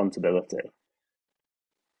awesome responsibility.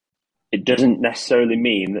 It doesn't necessarily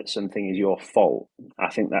mean that something is your fault. I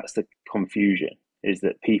think that's the confusion, is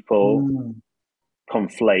that people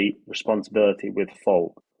conflate responsibility with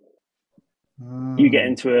fault. You get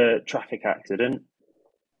into a traffic accident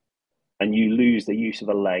and you lose the use of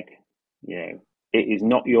a leg. You know, it is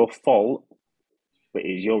not your fault, but it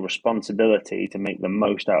is your responsibility to make the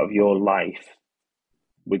most out of your life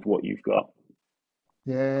with what you've got.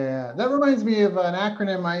 Yeah, that reminds me of an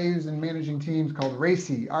acronym I use in managing teams called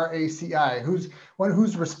RACI, R-A-C-I.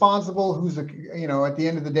 Who's responsible, who's, you know, at the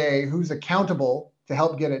end of the day, who's accountable to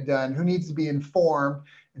help get it done, who needs to be informed,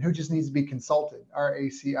 and who just needs to be consulted,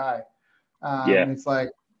 RACI. Yeah. And it's like,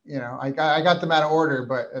 you know, I got them out of order,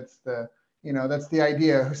 but it's the, you know, that's the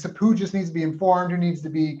idea. Who just needs to be informed, who needs to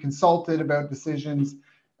be consulted about decisions,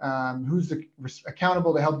 who's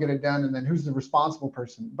accountable to help get it done, and then who's the responsible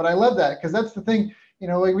person. But I love that, because that's the thing, you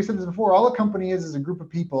know, like we said this before, all a company is a group of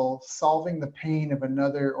people solving the pain of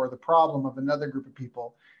another or the problem of another group of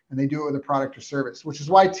people, and they do it with a product or service, which is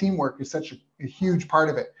why teamwork is such a huge part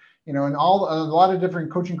of it. in a lot of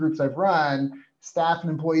different coaching groups I've run, staff and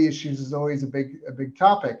employee issues is always a big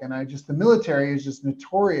topic. And the military is just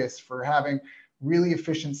notorious for having really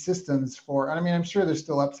efficient systems and I mean, I'm sure there's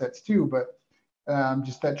still upsets too, but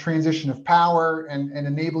just that transition of power and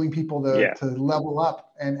enabling people to level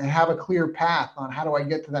up and have a clear path on how do I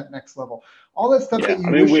get to that next level. All that stuff that Yeah, I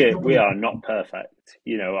you mean, wish a we company are could do. not perfect.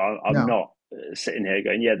 I'm No. not sitting here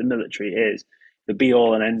going, yeah, the military is the be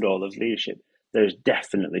all and end all of leadership. There's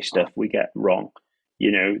definitely stuff we get wrong.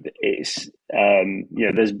 It's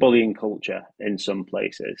there's bullying culture in some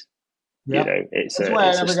places. Yep. It's That's a why I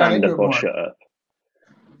it's a never got stand into up it or more. shut up.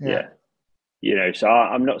 Yeah. Yeah, so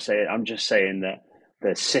I'm not saying. I'm just saying that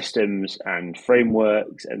there's systems and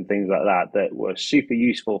frameworks and things like that were super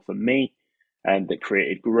useful for me and that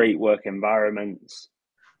created great work environments,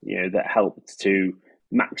 that helped to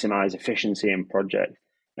maximize efficiency in projects.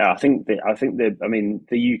 Now, I mean,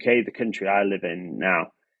 the UK, the country I live in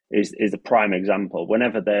now, is a prime example.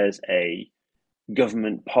 Whenever there's a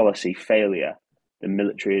government policy failure, the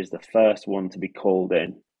military is the first one to be called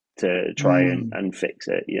in to try Mm. and fix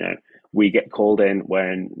it. We get called in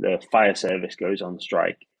when the fire service goes on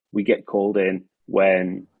strike. We get called in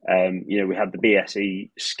when we had the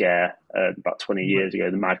BSE scare about 20 years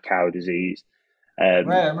ago, the mad cow disease. Right,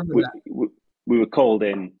 I remember We, that. we we were called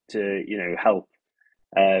in to help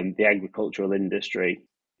the agricultural industry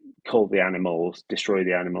cull the animals, destroy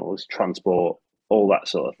the animals, transport, all that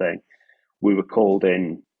sort of thing. We were called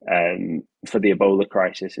in for the Ebola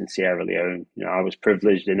crisis in Sierra Leone. I was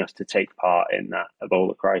privileged enough to take part in that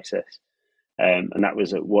Ebola crisis, and that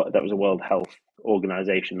was a World Health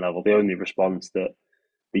Organization level. The only response that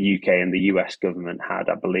the UK and the US government had,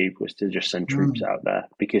 I believe, was to just send troops Mm. out there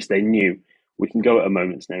because they knew we can go at a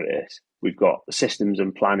moment's notice. We've got systems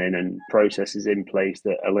and planning and processes in place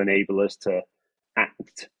that will enable us to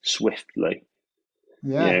act swiftly.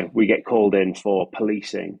 Yeah. We get called in for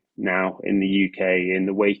policing now in the UK in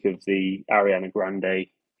the wake of the Ariana Grande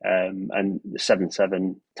and the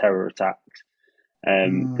 7/7 terror attacks. The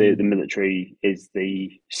Mm. military is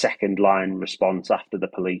the second line response after the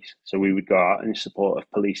police, so we would go out in support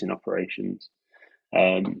of policing operations.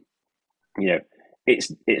 Um, you know,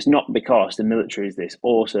 it's not because the military is this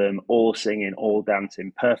awesome, all singing, all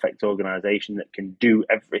dancing, perfect organization that can do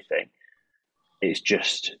everything. It's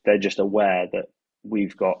just they're just aware that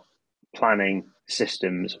we've got planning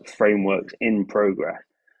systems, frameworks in progress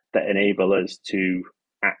that enable us to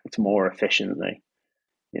act more efficiently.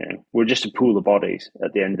 We're just a pool of bodies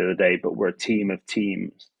at the end of the day, but we're a team of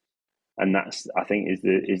teams, and that's I think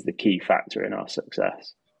is the key factor in our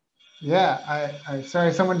success. Yeah, I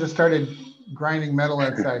sorry, someone just started grinding metal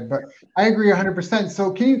outside, but I agree 100%.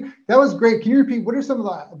 So that was great. Can you repeat, what are some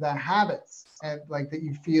of the habits and like that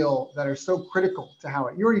you feel that are so critical to how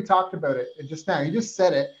you already talked about it just now. You just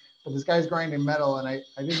said it, but this guy's grinding metal and I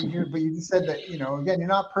didn't hear, but you just said that, again, you're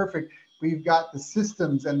not perfect, but you've got the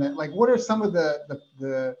systems and that, like, what are some of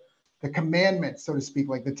the commandments, so to speak,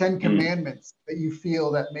 like the 10 Mm, commandments that you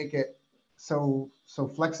feel that make it so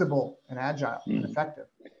flexible and agile and mm. effective?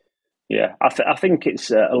 Yeah, I think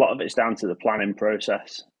it's a lot of it's down to the planning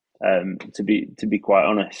process. To be quite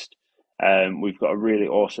honest, we've got a really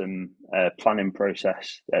awesome planning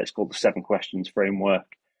process. It's called the 7 questions framework.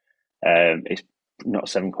 It's not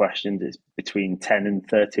 7 questions; it's between 10 and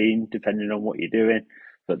 13, depending on what you're doing.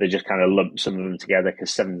 But they just kind of lump some of them together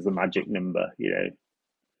because seven's the magic number.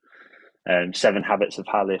 7 habits of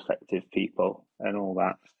highly effective people and all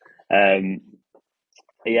that. Um,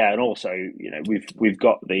 yeah, and also we've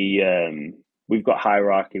got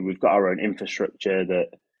hierarchy, we've got our own infrastructure that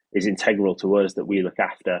is integral to us that we look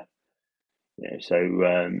after. So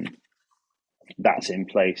that's in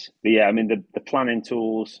place. But yeah, I mean the planning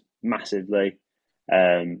tools massively.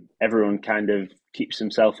 Everyone kind of keeps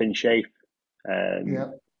themselves in shape, Yeah.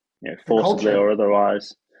 um, The forcibly or culture.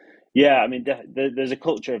 otherwise. Yeah, I mean there's a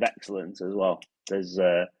culture of excellence as well. There's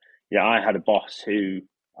I had a boss who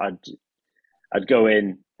I'd I'd go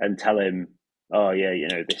in and tell him, "Oh yeah,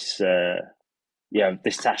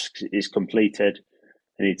 this task is completed,"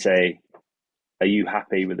 and he'd say, "Are you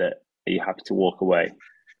happy with it? Are you happy to walk away?"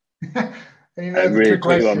 And It it's a really trick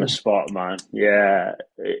put you on the question. spot, man. Yeah,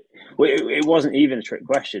 it wasn't even a trick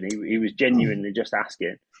question. He was genuinely just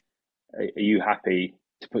asking, "Are you happy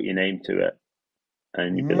to put your name to it?"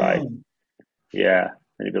 And you'd be like, Mm, "Yeah,"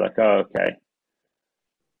 and he'd be like, "Oh, okay."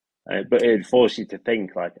 But it'd force you to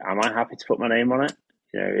think, like, "Am I happy to put my name on it?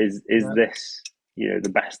 Is yeah. this the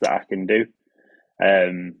best that I can do?"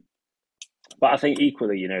 Um, but I think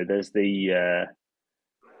equally, there's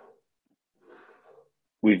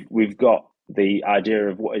we've got the idea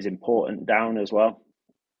of what is important down as well.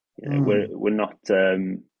 Mm, We're not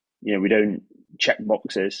we don't check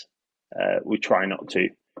boxes. We try not to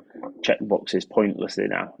check boxes pointlessly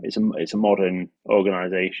now. It's a modern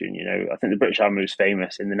organisation. I think the British Army was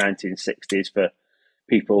famous in the 1960s for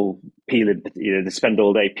people peeling. They spend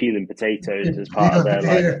all day peeling potatoes as part of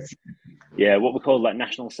their what we called like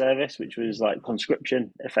national service, which was like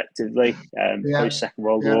conscription, effectively, post Second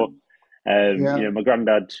World War. My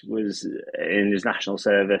granddad was in his national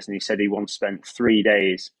service, and he said he once spent 3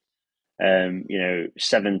 days,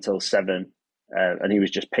 7 till 7, and he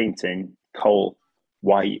was just painting coal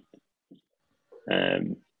white,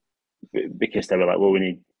 because they were like, well,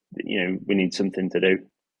 we need something to do,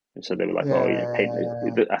 and so they were like, paint.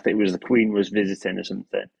 I think it was the Queen was visiting or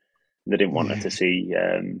something. They didn't want her to see.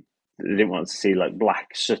 They didn't want to see like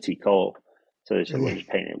black sooty coal, so they said, "We'll just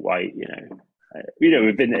paint it white."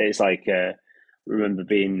 We've been. It's like remember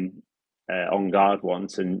being on guard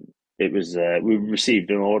once, and it was we received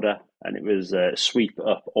an order, and it was sweep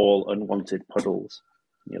up all unwanted puddles.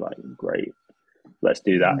 And you're like, great, let's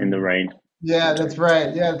do that in the rain. Yeah, that's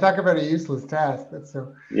right. Yeah, talk about a useless task. That's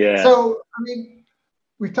so. Yeah. So I mean,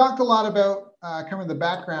 we've talked a lot about kind of the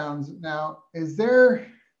backgrounds. Now, is there?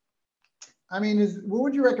 I mean, what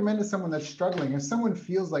would you recommend to someone that's struggling? If someone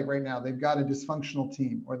feels like right now they've got a dysfunctional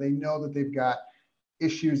team, or they know that they've got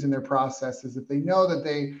issues in their processes, if they know that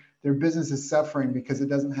their business is suffering because it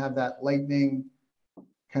doesn't have that lightning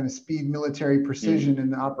kind of speed military precision in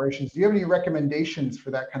the operations, do you have any recommendations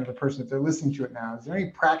for that kind of a person if they're listening to it now? Is there any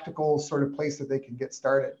practical sort of place that they can get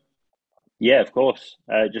started? Yeah, of course.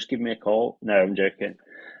 Just give me a call. No, I'm joking.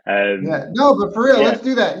 No, but for real, let's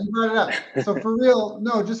do that. You brought it up. So for real,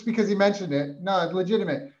 no, just because you mentioned it, no, it's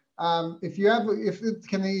legitimate. Can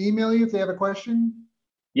they email you if they have a question?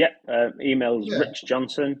 Email's Rich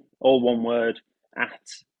Johnson, all one word, at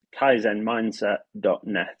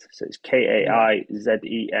kaizenmindset.net. So it's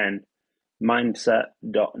KAIZEN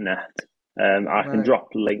mindset.net. I can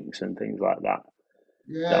drop links and things like that.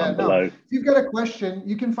 Down below. If you've got a question,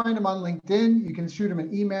 you can find them on LinkedIn. You can shoot them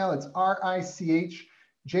an email. It's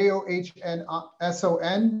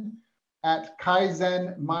RichJohnson at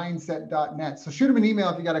kaizenmindset.net. So shoot them an email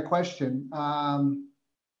if you got a question. I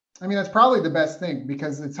mean, that's probably the best thing,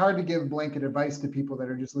 because it's hard to give blanket advice to people that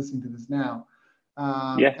are just listening to this now.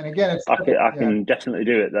 And again, I can definitely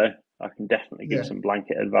do it though. I can definitely give some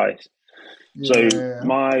blanket advice.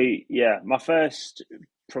 My first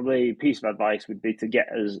probably piece of advice would be to get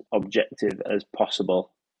as objective as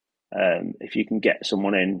possible. If you can get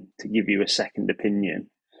someone in to give you a second opinion,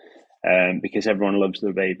 because everyone loves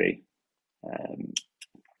their baby.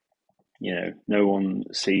 No one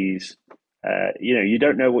sees. You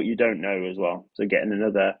don't know what you don't know as well. So getting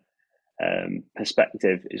another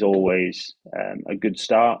perspective is always a good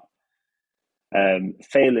start.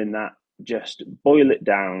 Failing that, just boil it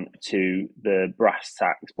down to the brass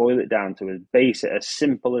tacks. Boil it down to as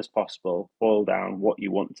simple as possible. Boil down what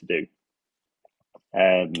you want to do.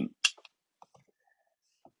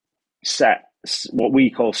 Set what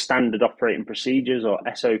we call standard operating procedures, or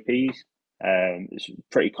SOPs. It's a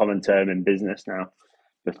pretty common term in business now.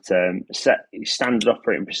 But set standard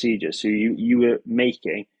operating procedures, so you are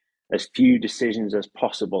making as few decisions as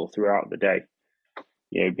possible throughout the day.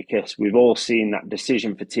 Because we've all seen that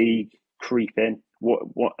decision fatigue creep in.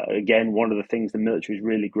 Again, one of the things the military is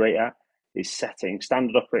really great at is setting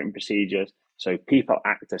standard operating procedures so people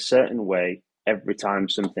act a certain way every time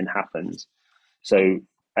something happens. So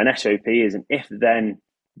an SOP is an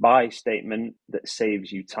if-then-buy statement that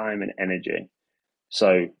saves you time and energy.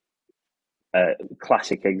 So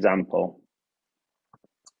classic example,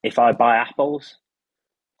 if I buy apples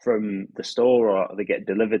from the store, or they get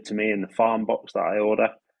delivered to me in the farm box that I order,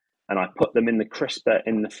 and I put them in the crisper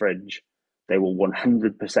in the fridge, they will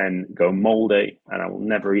 100% go moldy, and I will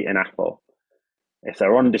never eat an apple. If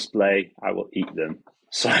they're on display, I will eat them.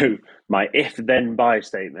 So my if-then-buy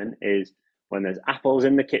statement is, when there's apples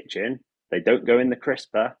in the kitchen, they don't go in the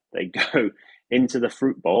crisper, they go into the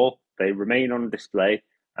fruit bowl, they remain on display,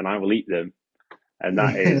 and I will eat them. And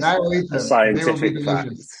that is a scientific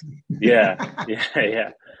fact. Yeah.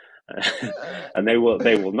 And they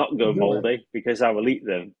will not go moldy, because I will eat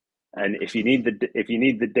them. And if you need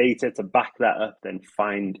the data to back that up, then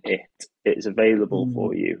find it. It's available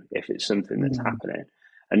for you if it's something that's happening.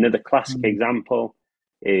 Another classic example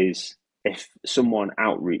is if someone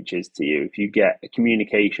outreaches to you, if you get a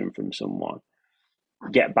communication from someone,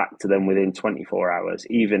 get back to them within 24 hours,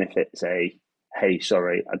 even if it's hey,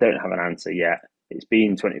 sorry, I don't have an answer yet. It's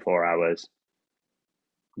been 24 hours.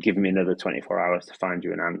 Give me another 24 hours to find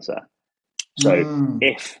you an answer. So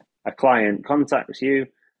if a client contacts you,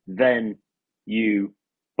 then you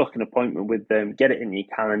book an appointment with them, get it in your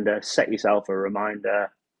calendar, set yourself a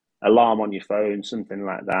reminder, alarm on your phone, something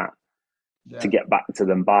like that, to get back to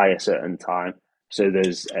them by a certain time. So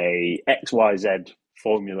there's a XYZ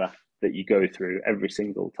formula that you go through every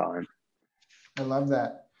single time. I love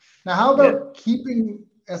that. Now, how about keeping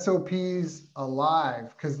SOPs alive?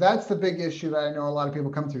 Because that's the big issue that I know a lot of people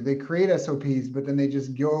come through. They create SOPs, but then they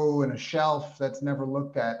just go in a shelf that's never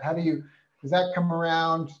looked at. Does that come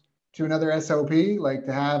around to another SOP, like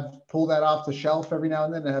to pull that off the shelf every now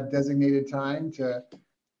and then and have designated time to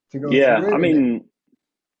go through it? I mean,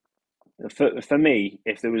 for me,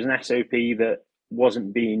 if there was an SOP that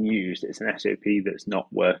wasn't being used, it's an SOP that's not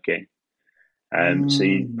working. So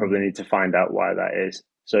you probably need to find out why that is.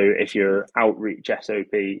 So if your outreach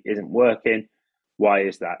SOP isn't working, why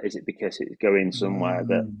is that? Is it because it's going somewhere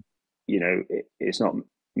that, it's not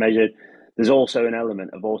measured? There's also an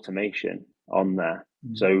element of automation on there.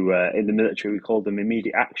 So in the military, we call them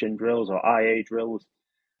immediate action drills or IA drills.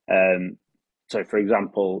 So, for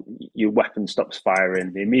example, your weapon stops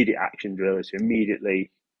firing. The immediate action drill is to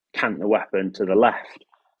immediately cant the weapon to the left,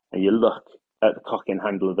 and you look at the cock and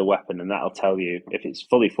handle of the weapon, and that'll tell you if it's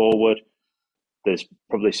fully forward, there's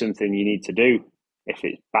probably something you need to do. If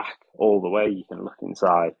it's back all the way, you can look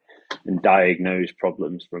inside and diagnose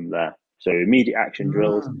problems from there. So immediate action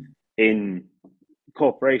drills in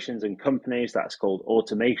corporations and companies, that's called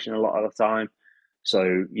automation a lot of the time.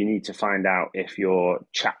 So you need to find out if your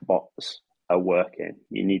chatbots are working.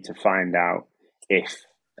 You need to find out if,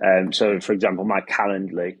 so for example, my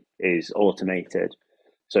Calendly is automated.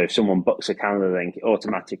 So if someone books a calendar link, it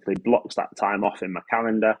automatically blocks that time off in my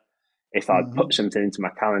calendar. If I put something into my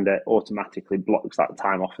calendar, it automatically blocks that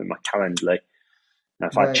time off in my Calendly. Now,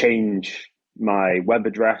 if I change my web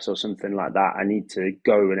address or something like that, I need to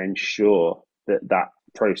go and ensure that that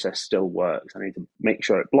process still works. I need to make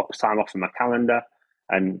sure it blocks time off in my calendar,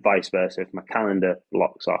 and vice versa. If my calendar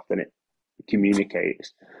blocks off, then it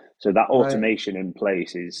communicates. So that automation in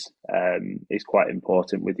place is quite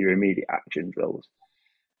important with your immediate action drills.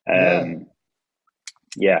 I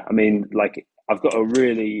mean, like, I've got a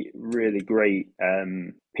really, really great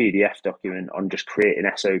PDF document on just creating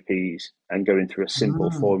SOPs and going through a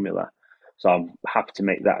simple formula. So I'm happy to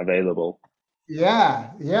make that available.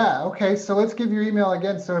 Yeah. Okay, so let's give your email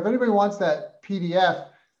again. So if anybody wants that PDF,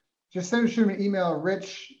 just shoot me an email,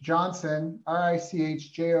 Rich Johnson,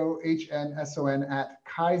 RichJohnson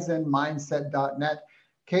 @kaizenmindset.net,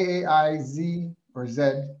 KAIZ or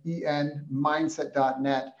ZEN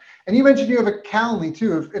mindset.net. And you mentioned you have a Calendly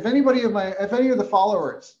too. If any of the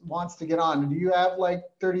followers wants to get on, do you have like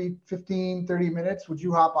 30 minutes? Would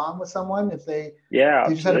you hop on with someone if they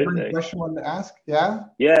just had a burning question wanted to ask? Yeah.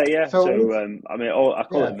 So I mean, I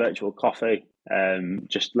call it virtual coffee.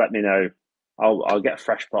 Just let me know. I'll get a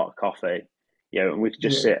fresh pot of coffee, and we can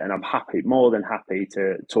just sit, and I'm more than happy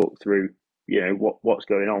to talk through, what's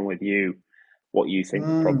going on with you, what you think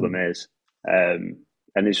the problem is. And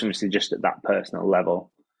it's obviously just at that personal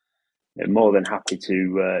level. I'm more than happy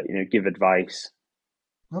to, give advice.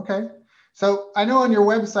 Okay. So I know on your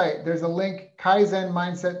website, there's a link,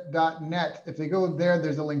 kaizenmindset.net. If they go there,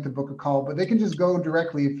 there's a link to book a call, but they can just go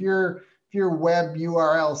directly. If you're web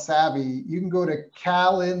URL savvy, you can go to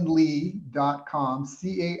calendly.com,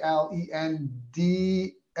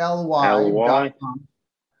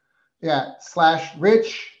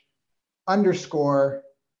 CALENDLY.com.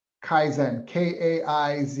 /Rich_Kaizen,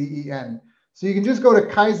 KAIZEN. So you can just go to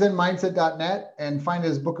kaizenmindset.net and find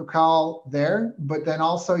his book a call there. But then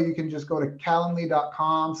also you can just go to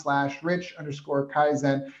calendly.com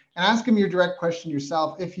 /Rich_Kaizen and ask him your direct question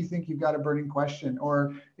yourself if you think you've got a burning question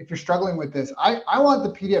or if you're struggling with this. I want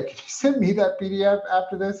the PDF. Can you send me that PDF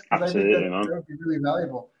after this? Absolutely, I think that would be really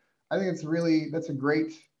valuable. I think that's a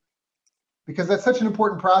great, because that's such an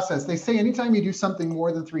important process. They say anytime you do something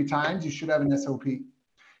more than 3 times, you should have an SOP.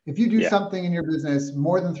 If you do something in your business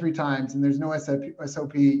more than 3 times and there's no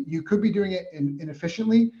SOP, you could be doing it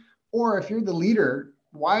inefficiently. Or if you're the leader,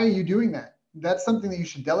 why are you doing that? That's something that you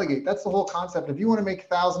should delegate. That's the whole concept. If you want to make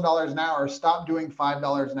 $1,000 an hour, stop doing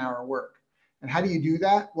 $5 an hour work. And how do you do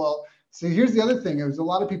that? Well, so here's the other thing. Is a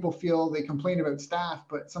lot of people feel they complain about staff,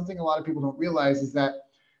 but something a lot of people don't realize is that,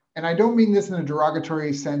 and I don't mean this in a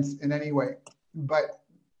derogatory sense in any way, but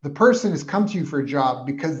the person has come to you for a job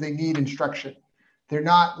because they need instruction. They're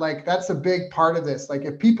not like, that's a big part of this. Like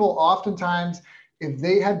if people oftentimes, if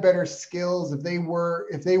they had better skills, if they were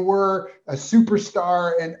a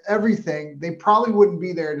superstar and everything, they probably wouldn't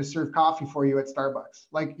be there to serve coffee for you at Starbucks.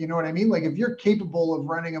 Like, you know what I mean? Like if you're capable of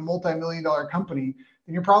running a multi-million-dollar company,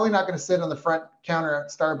 then you're probably not going to sit on the front counter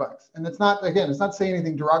at Starbucks. And it's not saying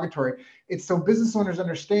anything derogatory. It's so business owners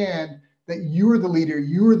understand that you are the leader,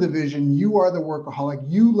 you are the vision, you are the workaholic,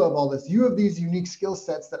 you love all this, you have these unique skill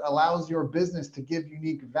sets that allows your business to give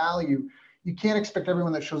unique value, you can't expect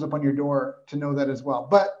everyone that shows up on your door to know that as well.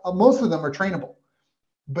 But most of them are trainable.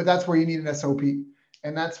 But that's where you need an SOP,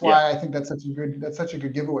 and that's why I think that's such a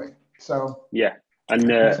good giveaway. So yeah, and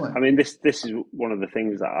excellent. I mean this is one of the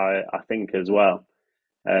things that I think as well.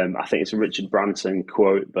 I think it's a Richard Branson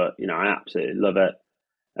quote, but I absolutely love it.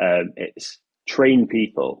 It's train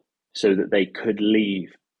people so that they could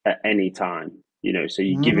leave at any time. So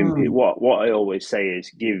you're giving people what I always say is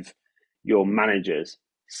give your managers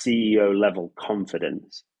CEO level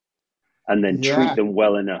confidence, and then treat them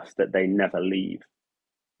well enough that they never leave.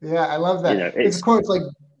 Yeah, I love that. It's a quote. It's like,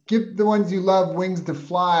 give the ones you love wings to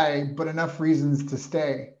fly, but enough reasons to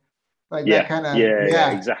stay. Like that kind of.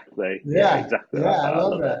 Yeah, exactly. Yeah, exactly like that. I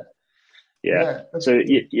love that. It. Yeah. So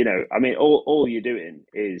I mean, all you're doing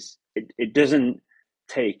is it doesn't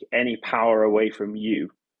take any power away from you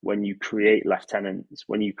when you create lieutenants,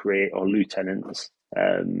 when you create or lieutenants,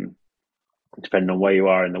 depending on where you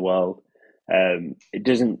are in the world. It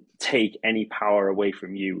doesn't take any power away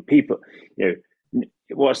from you. People,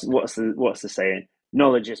 what's the saying?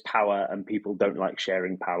 Knowledge is power, and people don't like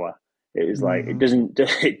sharing power. It was like it doesn't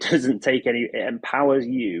take any. It empowers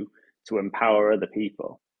you to empower other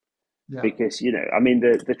people. Yeah. Because I mean,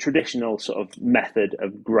 the traditional sort of method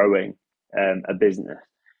of growing a business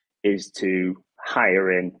is to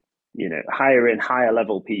hire in higher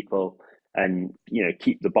level people, and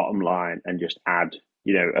keep the bottom line and just add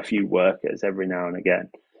a few workers every now and again.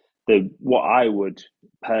 What I would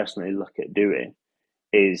personally look at doing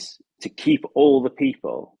is to keep all the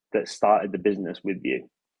people that started the business with you,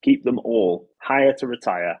 keep them all, hire to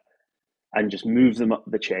retire, and just move them up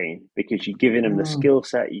the chain, because you're giving them the skill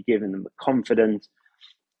set, you're giving them the confidence.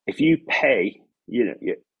 If you pay,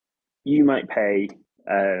 you might pay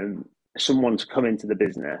someone to come into the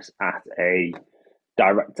business at a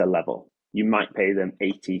director level. You might pay them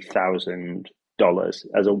 $80,000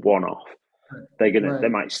 as a one-off. They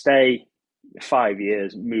might stay 5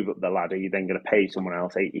 years, move up the ladder. You're then going to pay someone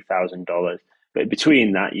else $80,000, but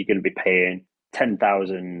between that, you're going to be paying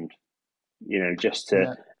 $10,000, just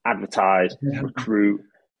to advertise, recruit.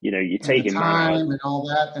 You're taking time and all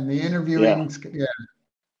that, and the interviewing.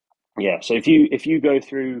 Yeah. So if you go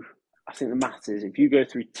through, I think the math is, if you go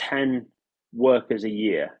through 10 workers a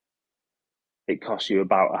year, it costs you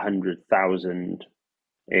about 100,000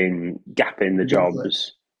 in gapping the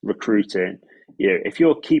jobs, recruiting. If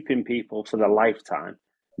you're keeping people for the lifetime,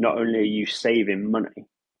 not only are you saving money,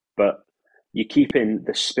 but you're keeping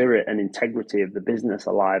the spirit and integrity of the business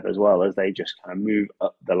alive, as well as they just kind of move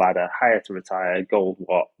up the ladder, hire to retire, gold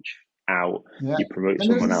watch, out. You promote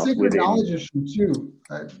someone else within. There's a sacred knowledge issue too.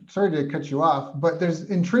 Sorry to cut you off, but there's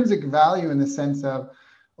intrinsic value in the sense of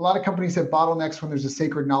a lot of companies have bottlenecks when there's a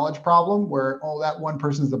sacred knowledge problem where, that one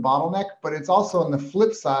person's the bottleneck. But it's also on the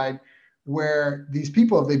flip side where these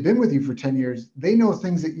people, if they've been with you for 10 years, they know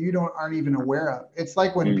things that you aren't even aware of. It's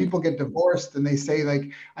like when people get divorced and they say,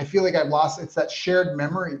 like, I feel like I've lost, it's that shared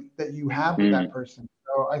memory that you have with that person.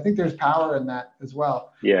 So I think there's power in that as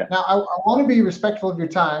well. Yeah. Now, I want to be respectful of your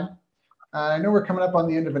time. I know we're coming up on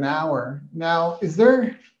the end of an hour. Now,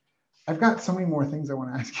 I've got so many more things I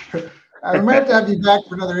want to ask you. I might have to you back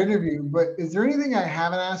for another interview, but is there anything I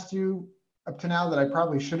haven't asked you up to now that I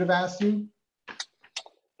probably should have asked you?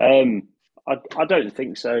 I don't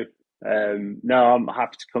think so. No, I'm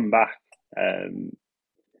happy to come back. I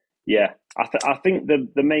think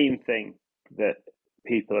the main thing that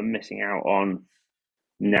people are missing out on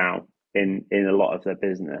now in a lot of their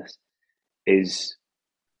business is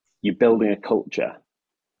you're building a culture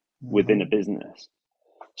within a business.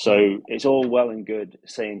 So it's all well and good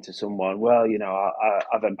saying to someone, well,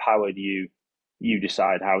 I've empowered you, you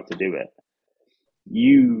decide how to do it.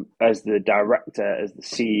 You, as the director, as the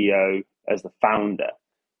CEO, as the founder,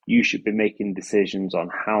 you should be making decisions on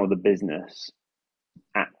how the business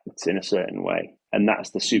acts in a certain way. And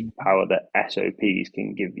that's the superpower that SOPs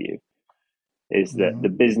can give you, is that the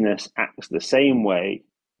business acts the same way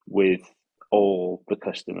with all the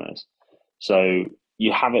customers. So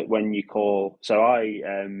you have it when you call. So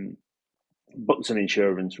I booked some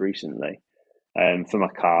insurance recently for my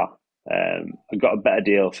car. I got a better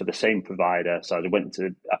deal for the same provider, so I went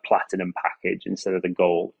to a platinum package instead of the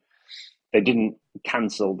gold. They didn't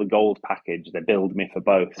cancel the gold package; they billed me for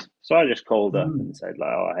both. So I just called up and said, like,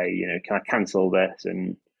 "Oh, hey, can I cancel this?"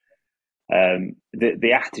 And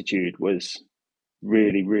the attitude was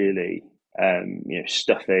really, really,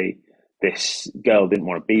 stuffy. This girl didn't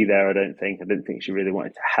want to be there. I didn't think she really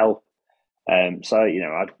wanted to help. So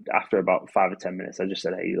after about 5 or 10 minutes, I just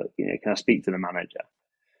said, "Hey, look, can I speak to the manager?"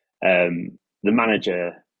 The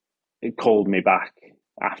manager called me back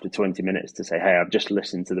after 20 minutes to say, "Hey, I've just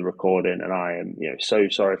listened to the recording, and I am, so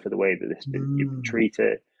sorry for the way that you've been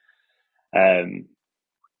treated." And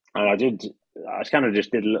I kind of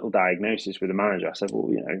just did a little diagnosis with the manager. I said,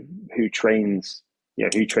 "Well, who trains,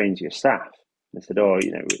 who trains your staff?" And they said, "Oh,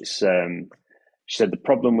 it's." She said the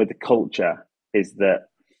problem with the culture is that,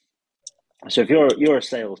 so if you're a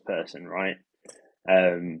salesperson, right,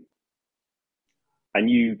 and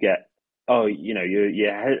you get, oh,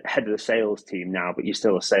 you're head of the sales team now, but you're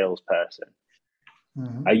still a salesperson.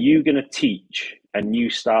 Mm-hmm. Are you going to teach a new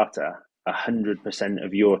starter 100%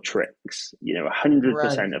 of your tricks,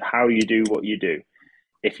 100% of how you do what you do,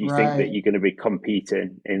 if you think that you're going to be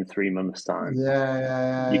competing in 3 months' time?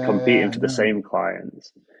 You're competing for the same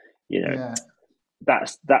clients.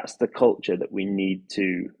 That's the culture that we need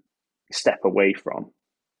to step away from.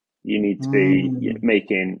 You need to be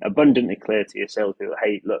making abundantly clear to your salespeople,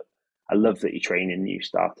 hey, look, I love that you're training new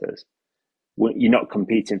starters. You're not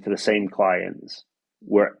competing for the same clients.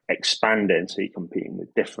 We're expanding, so you're competing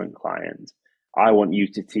with different clients. I want you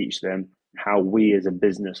to teach them how we as a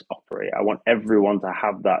business operate. I want everyone to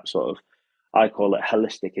have that sort of, I call it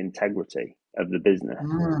holistic integrity of the business.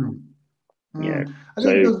 I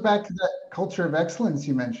think it goes back to that culture of excellence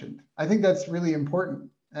you mentioned. I think that's really important.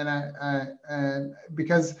 And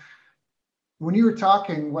because when you were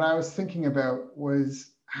talking, what I was thinking about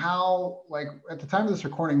was how, like, at the time of this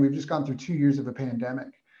recording, we've just gone through 2 years of a pandemic.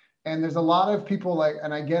 And there's a lot of people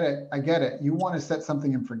and I get it. You want to set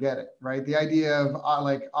something and forget it, right? The idea of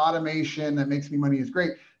like automation that makes me money is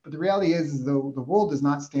great. But the reality is the world is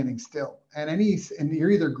not standing still, and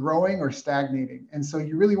you're either growing or stagnating. And so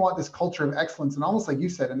you really want this culture of excellence. And almost like you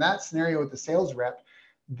said, in that scenario with the sales rep,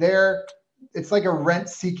 it's like a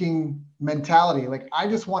rent-seeking mentality. Like, I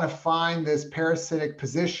just want to find this parasitic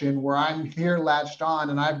position where I'm here latched on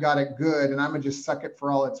and I've got it good and I'm gonna just suck it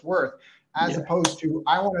for all it's worth. As opposed to,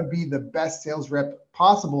 I want to be the best sales rep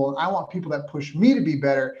possible, and I want people that push me to be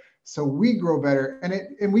better, so we grow better.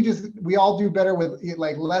 And we all do better with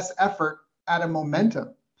like less effort at a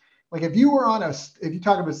momentum. Like if you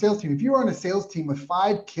talk about a sales team, if you were on a sales team with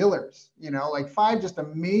 5 killers, like 5 just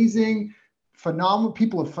amazing, phenomenal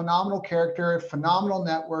people of phenomenal character, phenomenal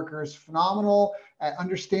networkers, phenomenal at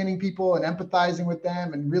understanding people and empathizing with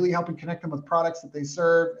them and really helping connect them with products that they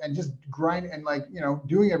serve, and just grind and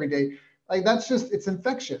doing every day. Like, that's just, it's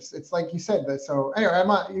infectious. It's like you said that. So anyway,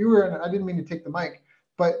 I didn't mean to take the mic,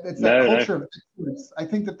 but it's that culture of excellence. I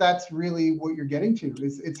think that's really what you're getting to,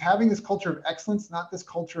 is it's having this culture of excellence, not this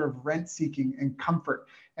culture of rent seeking and comfort.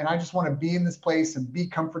 And I just want to be in this place and be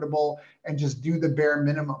comfortable and just do the bare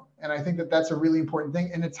minimum. And I think that's a really important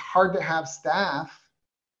thing. And it's hard to have staff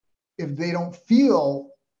if they don't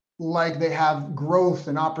feel like they have growth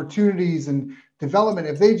and opportunities and development.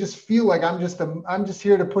 If they just feel like I'm just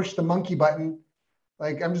here to push the monkey button,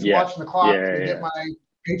 like I'm just watching the clock to get my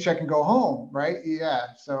paycheck and go home, right?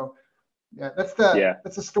 So that's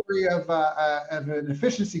the story of an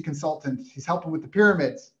efficiency consultant. He's helping with the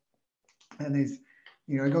pyramids, and he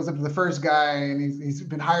goes up to the first guy, and he's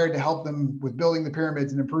been hired to help them with building the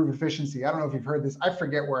pyramids and improve efficiency. I don't know if you've heard this. I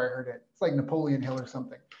forget where I heard it. It's like Napoleon Hill or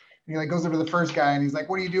something. And he goes over to the first guy, and he's like,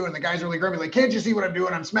 "What are you doing?" And the guy's really grumpy, like, "Can't you see what I'm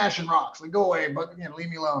doing? I'm smashing rocks. Like, go away, but leave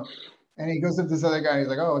me alone." And he goes up to this other guy. And he's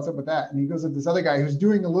like, "Oh, what's up with that?" And he goes up to this other guy who's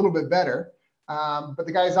doing a little bit better, but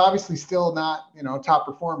the guy's obviously still not, top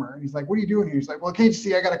performer. And he's like, "What are you doing here?" He's like, "Well, can't you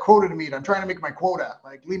see I got a quota to meet? I'm trying to make my quota.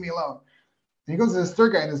 Like, leave me alone." And he goes to this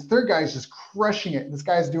third guy, and this third guy is just crushing it. And this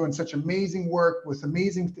guy's doing such amazing work with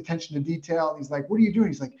amazing attention to detail. And he's like, "What are you doing?"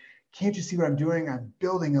 He's like, "Can't you see what I'm doing? I'm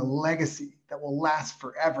building a legacy that will last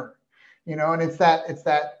forever." And it's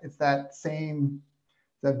that same,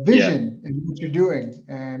 that vision in what you're doing.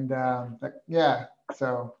 And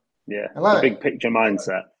so I love the big picture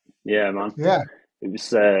mindset. Yeah, man. Yeah. It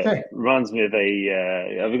was reminds me of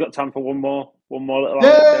have we got time for one more little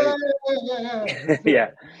anecdote?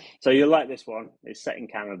 Yeah. So you'll like this one. It's set in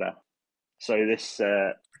Canada. So this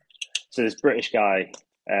British guy,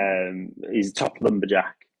 he's a top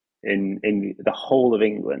lumberjack in the whole of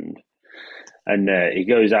England. And he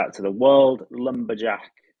goes out to the World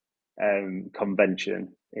Lumberjack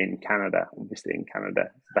Convention in Canada. Obviously, in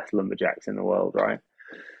Canada, the best lumberjacks in the world, right?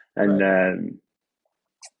 And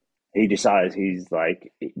he decides he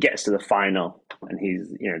gets to the final, and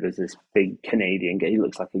there's this big Canadian guy. He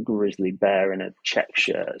looks like a grizzly bear in a check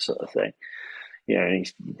shirt, sort of thing. And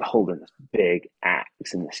he's holding this big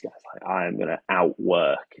axe, and this guy's like, I'm going to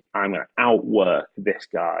outwork this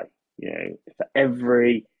guy. For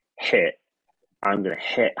every hit, I'm going to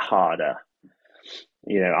hit harder.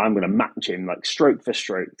 I'm going to match him like stroke for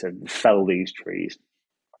stroke to fell these trees.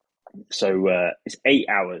 So it's 8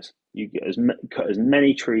 hours. You get cut as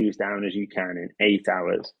many trees down as you can in 8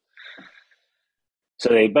 hours. So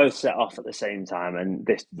they both set off at the same time, and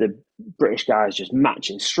the British guy is just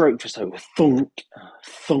matching stroke for stroke, thunk,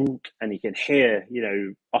 thunk, and you can hear,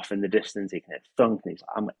 off in the distance, you can hear thunk, and he's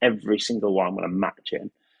like, every single one, I'm going to match him.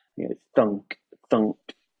 Thunk, thunk.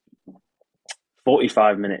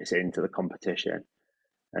 45 minutes into the competition,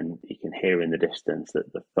 and you can hear in the distance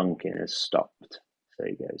that the thunking has stopped. So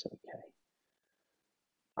he goes, okay,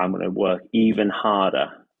 I'm going to work even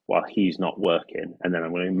harder while he's not working, and then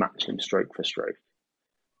I'm going to match him stroke for stroke.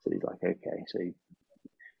 So he's like, okay, so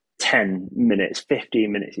 10 minutes,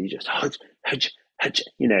 15 minutes, he just hudge,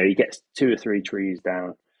 he gets 2 or 3 trees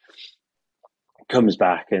down, comes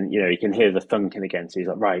back, and, you can hear the thunking again. So he's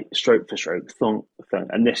like, right, stroke for stroke, thunk, thunk.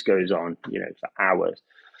 And this goes on, for hours.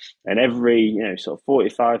 And every, sort of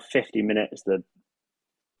 45, 50 minutes, the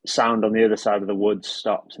sound on the other side of the woods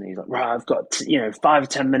stops, and he's like, right, I've got, 5 or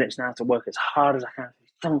 10 minutes now to work as hard as I can.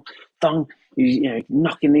 Thunk, thunk. He's,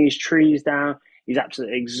 knocking these trees down. He's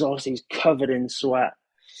absolutely exhausted. He's covered in sweat.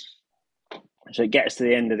 So it gets to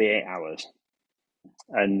the end of the 8 hours.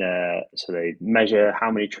 And so they measure how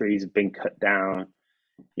many trees have been cut down.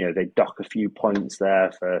 They dock a few points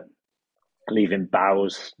there for leaving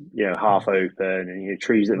boughs, half open, and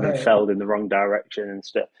trees that have been felled in the wrong direction and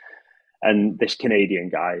stuff. And this Canadian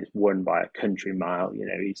guy is won by a country mile.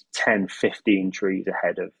 He's 10, 15 trees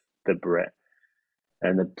ahead of the Brit.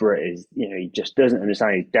 And the Brit is, he just doesn't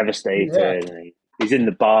understand. He's devastated. Yeah. And he's in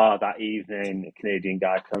the bar that evening. The Canadian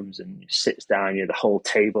guy comes and sits down. The whole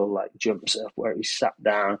table jumps up where he sat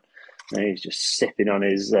down, and he's just sipping on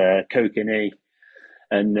his kokanee.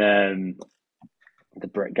 And the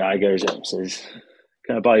Brit guy goes up and says,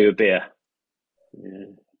 "Can I buy you a beer?"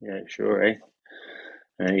 Yeah, sure. Eh?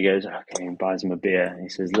 And he goes, okay, and buys him a beer. And he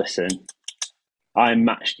says, "Listen, I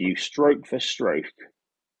matched you stroke for stroke,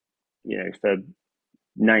 for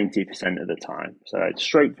 90% of the time. So I had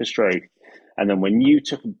stroke for stroke. And then when you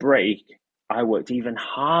took a break, I worked even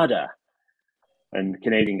harder." And the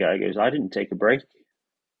Canadian guy goes, "I didn't take a break." He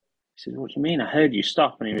says, "What do you mean? I heard you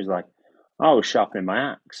stop." And he was like, "I was sharpening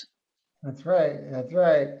my axe." That's right.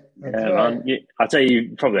 Man. I'll tell you,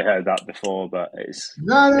 you've probably heard that before, but it's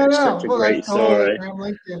such a well, great story. Abraham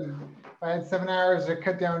Lincoln. If I had 7 hours to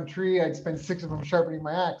cut down a tree, I'd spend 6 of them sharpening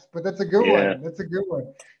my axe. But that's a good one. That's a good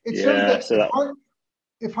one. It shows that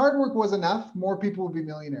if hard work was enough, more people would be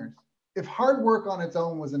millionaires. If hard work on its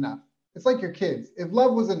own was enough, it's like your kids. If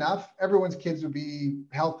love was enough, everyone's kids would be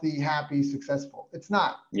healthy, happy, successful. It's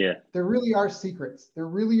not. Yeah. There really are secrets. There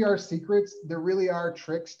really are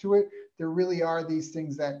tricks to it. There really are these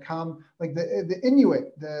things that come, like the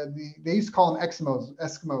Inuit, they used to call them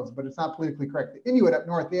Eskimos, but it's not politically correct. The Inuit up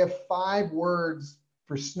north, they have 5 words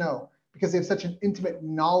for snow because they have such an intimate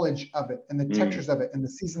knowledge of it and the textures of it and the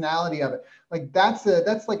seasonality of it. Like that's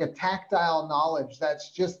like a tactile knowledge.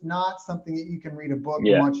 That's just not something that you can read a book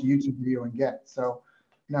and watch a YouTube video and get. So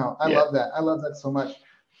no, I love that. I love that so much.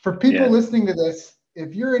 For people listening to this,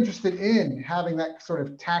 if you're interested in having that sort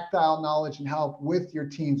of tactile knowledge and help with your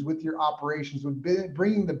teams, with your operations, with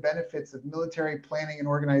bringing the benefits of military planning and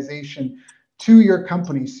organization to your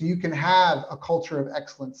company so you can have a culture of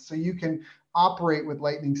excellence, so you can operate with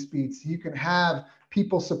lightning speed, so you can have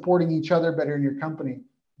people supporting each other better in your company,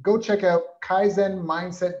 go check out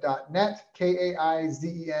kaizenmindset.net,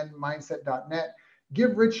 KAIZEN mindset.net.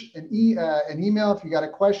 Give Rich an email if you got a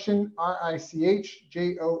question,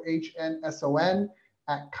 RICHJOHNSON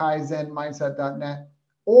at kaizenmindset.net.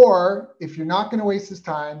 Or if you're not going to waste his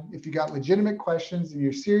time, if you got legitimate questions and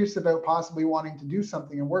you're serious about possibly wanting to do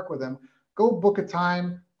something and work with him, go book a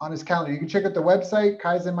time on his calendar. You can check out the website,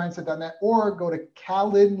 kaizenmindset.net, or go to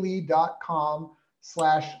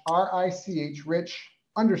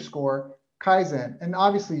calendly.com/RICH_Kaizen. And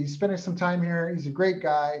obviously, he's spending some time here. He's a great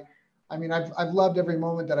guy. I mean, I've loved every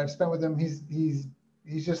moment that I've spent with him. He's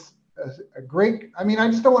just a great. I mean, I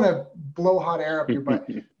just don't want to blow hot air up your butt,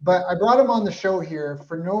 but I brought him on the show here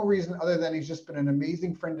for no reason other than he's just been an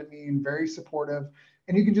amazing friend to me and very supportive.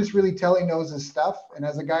 And you can just really tell he knows his stuff. And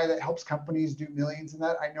as a guy that helps companies do millions in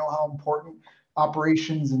that, I know how important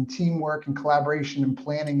operations and teamwork and collaboration and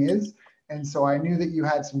planning is. And so I knew that you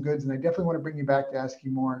had some goods, and I definitely want to bring you back to ask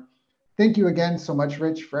you more. Thank you again so much,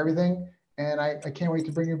 Rich, for everything. And I can't wait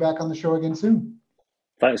to bring you back on the show again soon.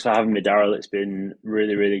 Thanks for having me, Daryl. It's been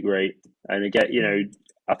really, really great. And again,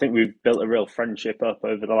 I think we've built a real friendship up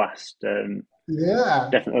over the last, definitely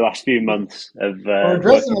the last few months of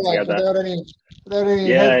working together. Without any.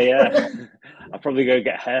 Yeah. I'll probably go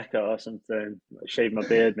get a haircut or something, shave my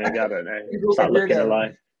beard, maybe. I don't know. Start looking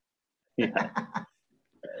alive. Yeah.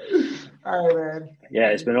 All right, man. Yeah,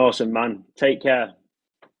 it's been awesome, man. Take care.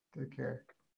 Take care.